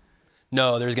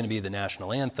 No, there's going to be the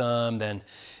national anthem, then,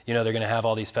 they're going to have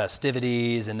all these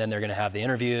festivities, and then they're going to have the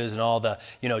interviews and all the,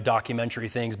 documentary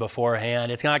things beforehand.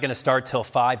 It's not going to start till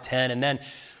 5:10, and then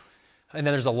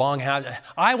there's a long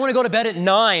I want to go to bed at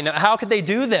 9. How could they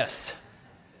do this?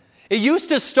 It used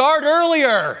to start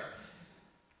earlier.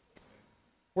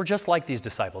 We're just like these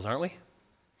disciples, aren't we?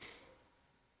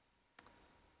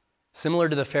 Similar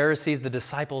to the Pharisees, the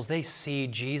disciples, they see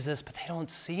Jesus, but they don't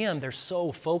see him. They're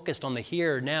so focused on the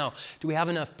here, now. Do we have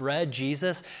enough bread,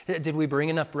 Jesus? Did we bring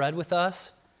enough bread with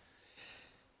us?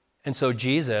 And so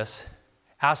Jesus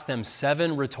asked them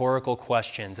 7 rhetorical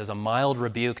questions as a mild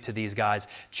rebuke to these guys.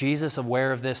 Jesus,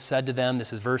 aware of this, said to them,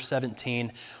 this is verse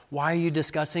 17, "Why are you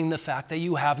discussing the fact that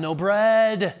you have no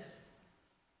bread?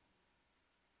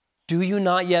 Do you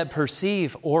not yet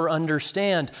perceive or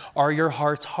understand? Are your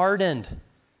hearts hardened?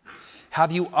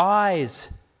 Have you eyes?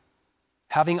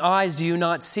 Having eyes, do you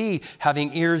not see?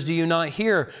 Having ears, do you not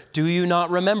hear? Do you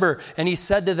not remember?" And he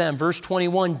said to them, verse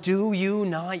 21, "Do you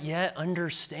not yet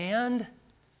understand?"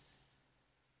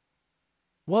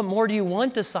 What more do you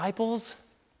want, disciples?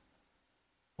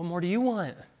 What more do you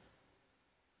want?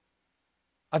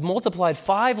 I've multiplied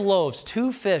 5 loaves,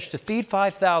 2 fish to feed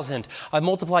 5,000. I've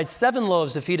multiplied 7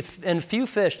 loaves to feed and a few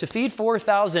fish to feed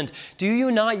 4,000. Do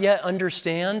you not yet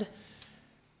understand?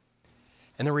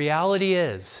 And the reality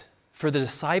is, for the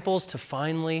disciples to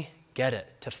finally get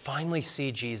it, to finally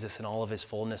see Jesus in all of his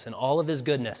fullness and all of his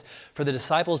goodness, for the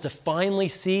disciples to finally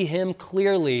see him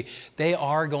clearly, they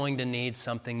are going to need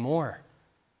something more.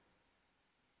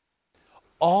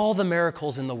 All the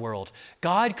miracles in the world.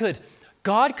 God could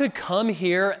come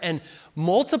here and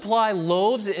multiply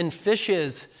loaves and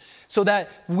fishes so that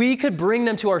we could bring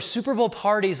them to our Super Bowl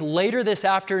parties later this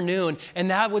afternoon,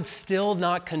 and that would still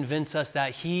not convince us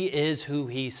that he is who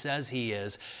he says he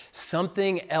is.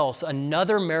 Something else,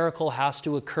 another miracle has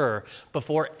to occur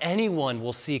before anyone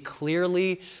will see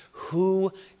clearly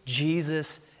who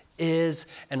Jesus is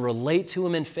and relate to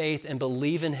him in faith and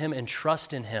believe in him and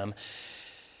trust in him.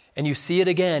 And you see it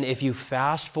again if you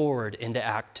fast forward into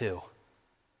Act 2.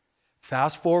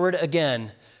 Fast forward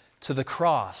again to the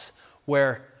cross,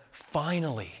 where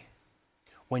finally,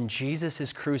 when Jesus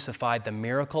is crucified, the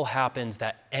miracle happens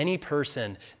that any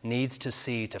person needs to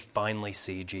see to finally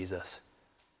see Jesus.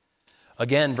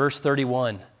 Again, verse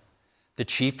 31, the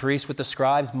chief priests with the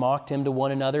scribes mocked him to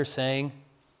one another, saying,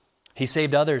 "He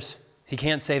saved others. He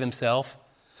can't save himself.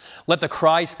 Let the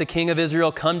Christ, the King of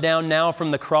Israel, come down now from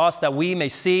the cross that we may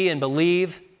see and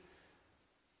believe."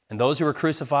 And those who were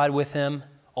crucified with him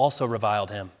also reviled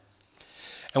him.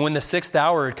 And when the 6th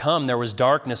hour had come, there was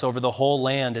darkness over the whole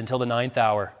land until the 9th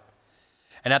hour.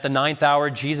 And at the 9th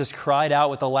hour, Jesus cried out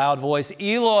with a loud voice,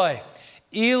 "Eloi,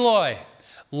 Eloi,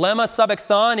 lema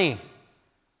sabachthani,"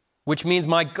 which means,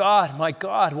 my God,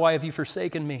 why have you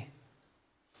forsaken me?"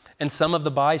 And some of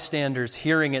the bystanders,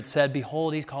 hearing it, said,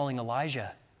 "Behold, he's calling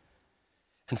Elijah."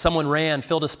 And someone ran,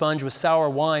 filled a sponge with sour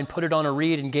wine, put it on a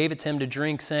reed, and gave it to him to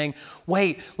drink, saying,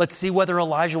 "Wait, let's see whether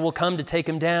Elijah will come to take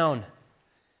him down."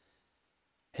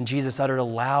 And Jesus uttered a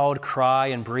loud cry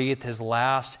and breathed his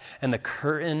last, and the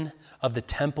curtain of the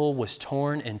temple was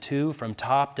torn in 2 from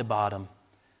top to bottom.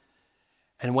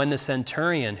 And when the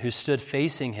centurion who stood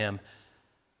facing him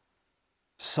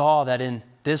saw that in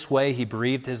this way he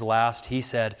breathed his last, he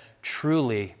said,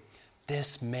 "Truly,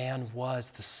 this man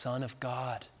was the Son of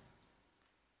God."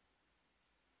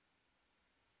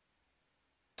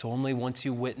 It's only once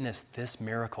you witness this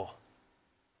miracle,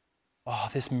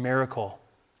 this miracle,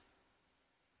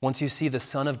 once you see the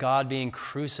Son of God being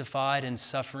crucified and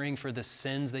suffering for the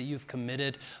sins that you've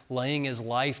committed, laying his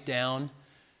life down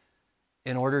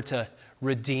in order to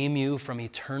redeem you from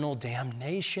eternal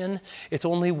damnation, it's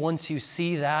only once you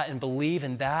see that and believe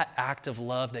in that act of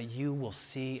love that you will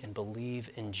see and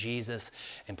believe in Jesus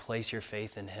and place your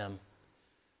faith in him.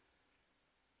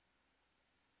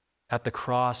 At the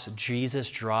cross, Jesus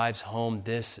drives home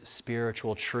this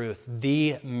spiritual truth,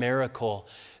 the miracle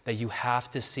that you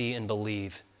have to see and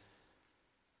believe,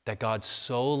 that God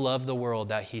so loved the world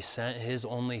that he sent his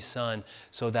only Son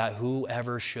so that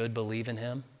whoever should believe in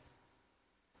him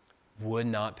would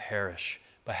not perish,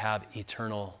 but have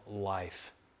eternal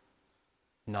life,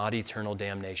 not eternal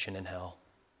damnation in hell.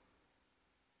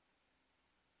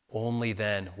 Only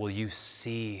then will you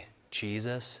see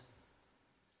Jesus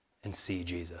and see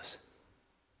Jesus.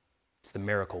 It's the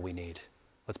miracle we need.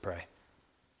 Let's pray.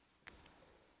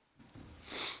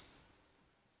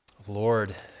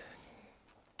 Lord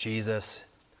Jesus,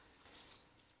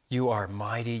 you are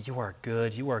mighty, you are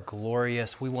good, you are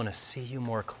glorious. We want to see you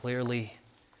more clearly.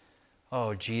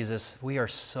 Oh, Jesus, we are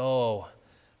so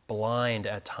blind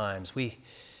at times. We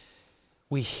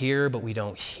hear, but we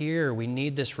don't hear. We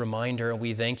need this reminder, and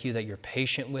we thank you that you're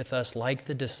patient with us. Like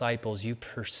the disciples, you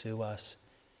pursue us.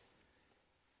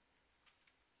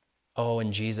 Oh,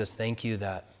 and Jesus, thank you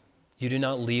that you do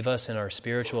not leave us in our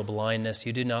spiritual blindness.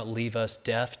 You do not leave us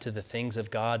deaf to the things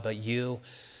of God, but you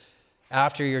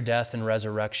after your death and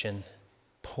resurrection,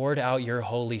 poured out your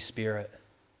Holy Spirit,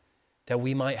 that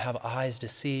we might have eyes to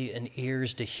see and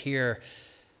ears to hear.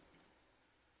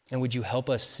 And would you help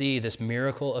us see this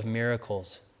miracle of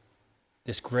miracles,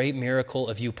 this great miracle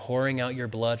of you pouring out your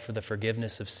blood for the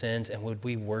forgiveness of sins, and would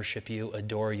we worship you,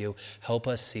 adore you? Help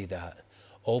us see that.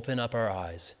 Open up our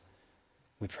eyes.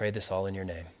 We pray this all in your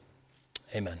name.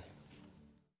 Amen.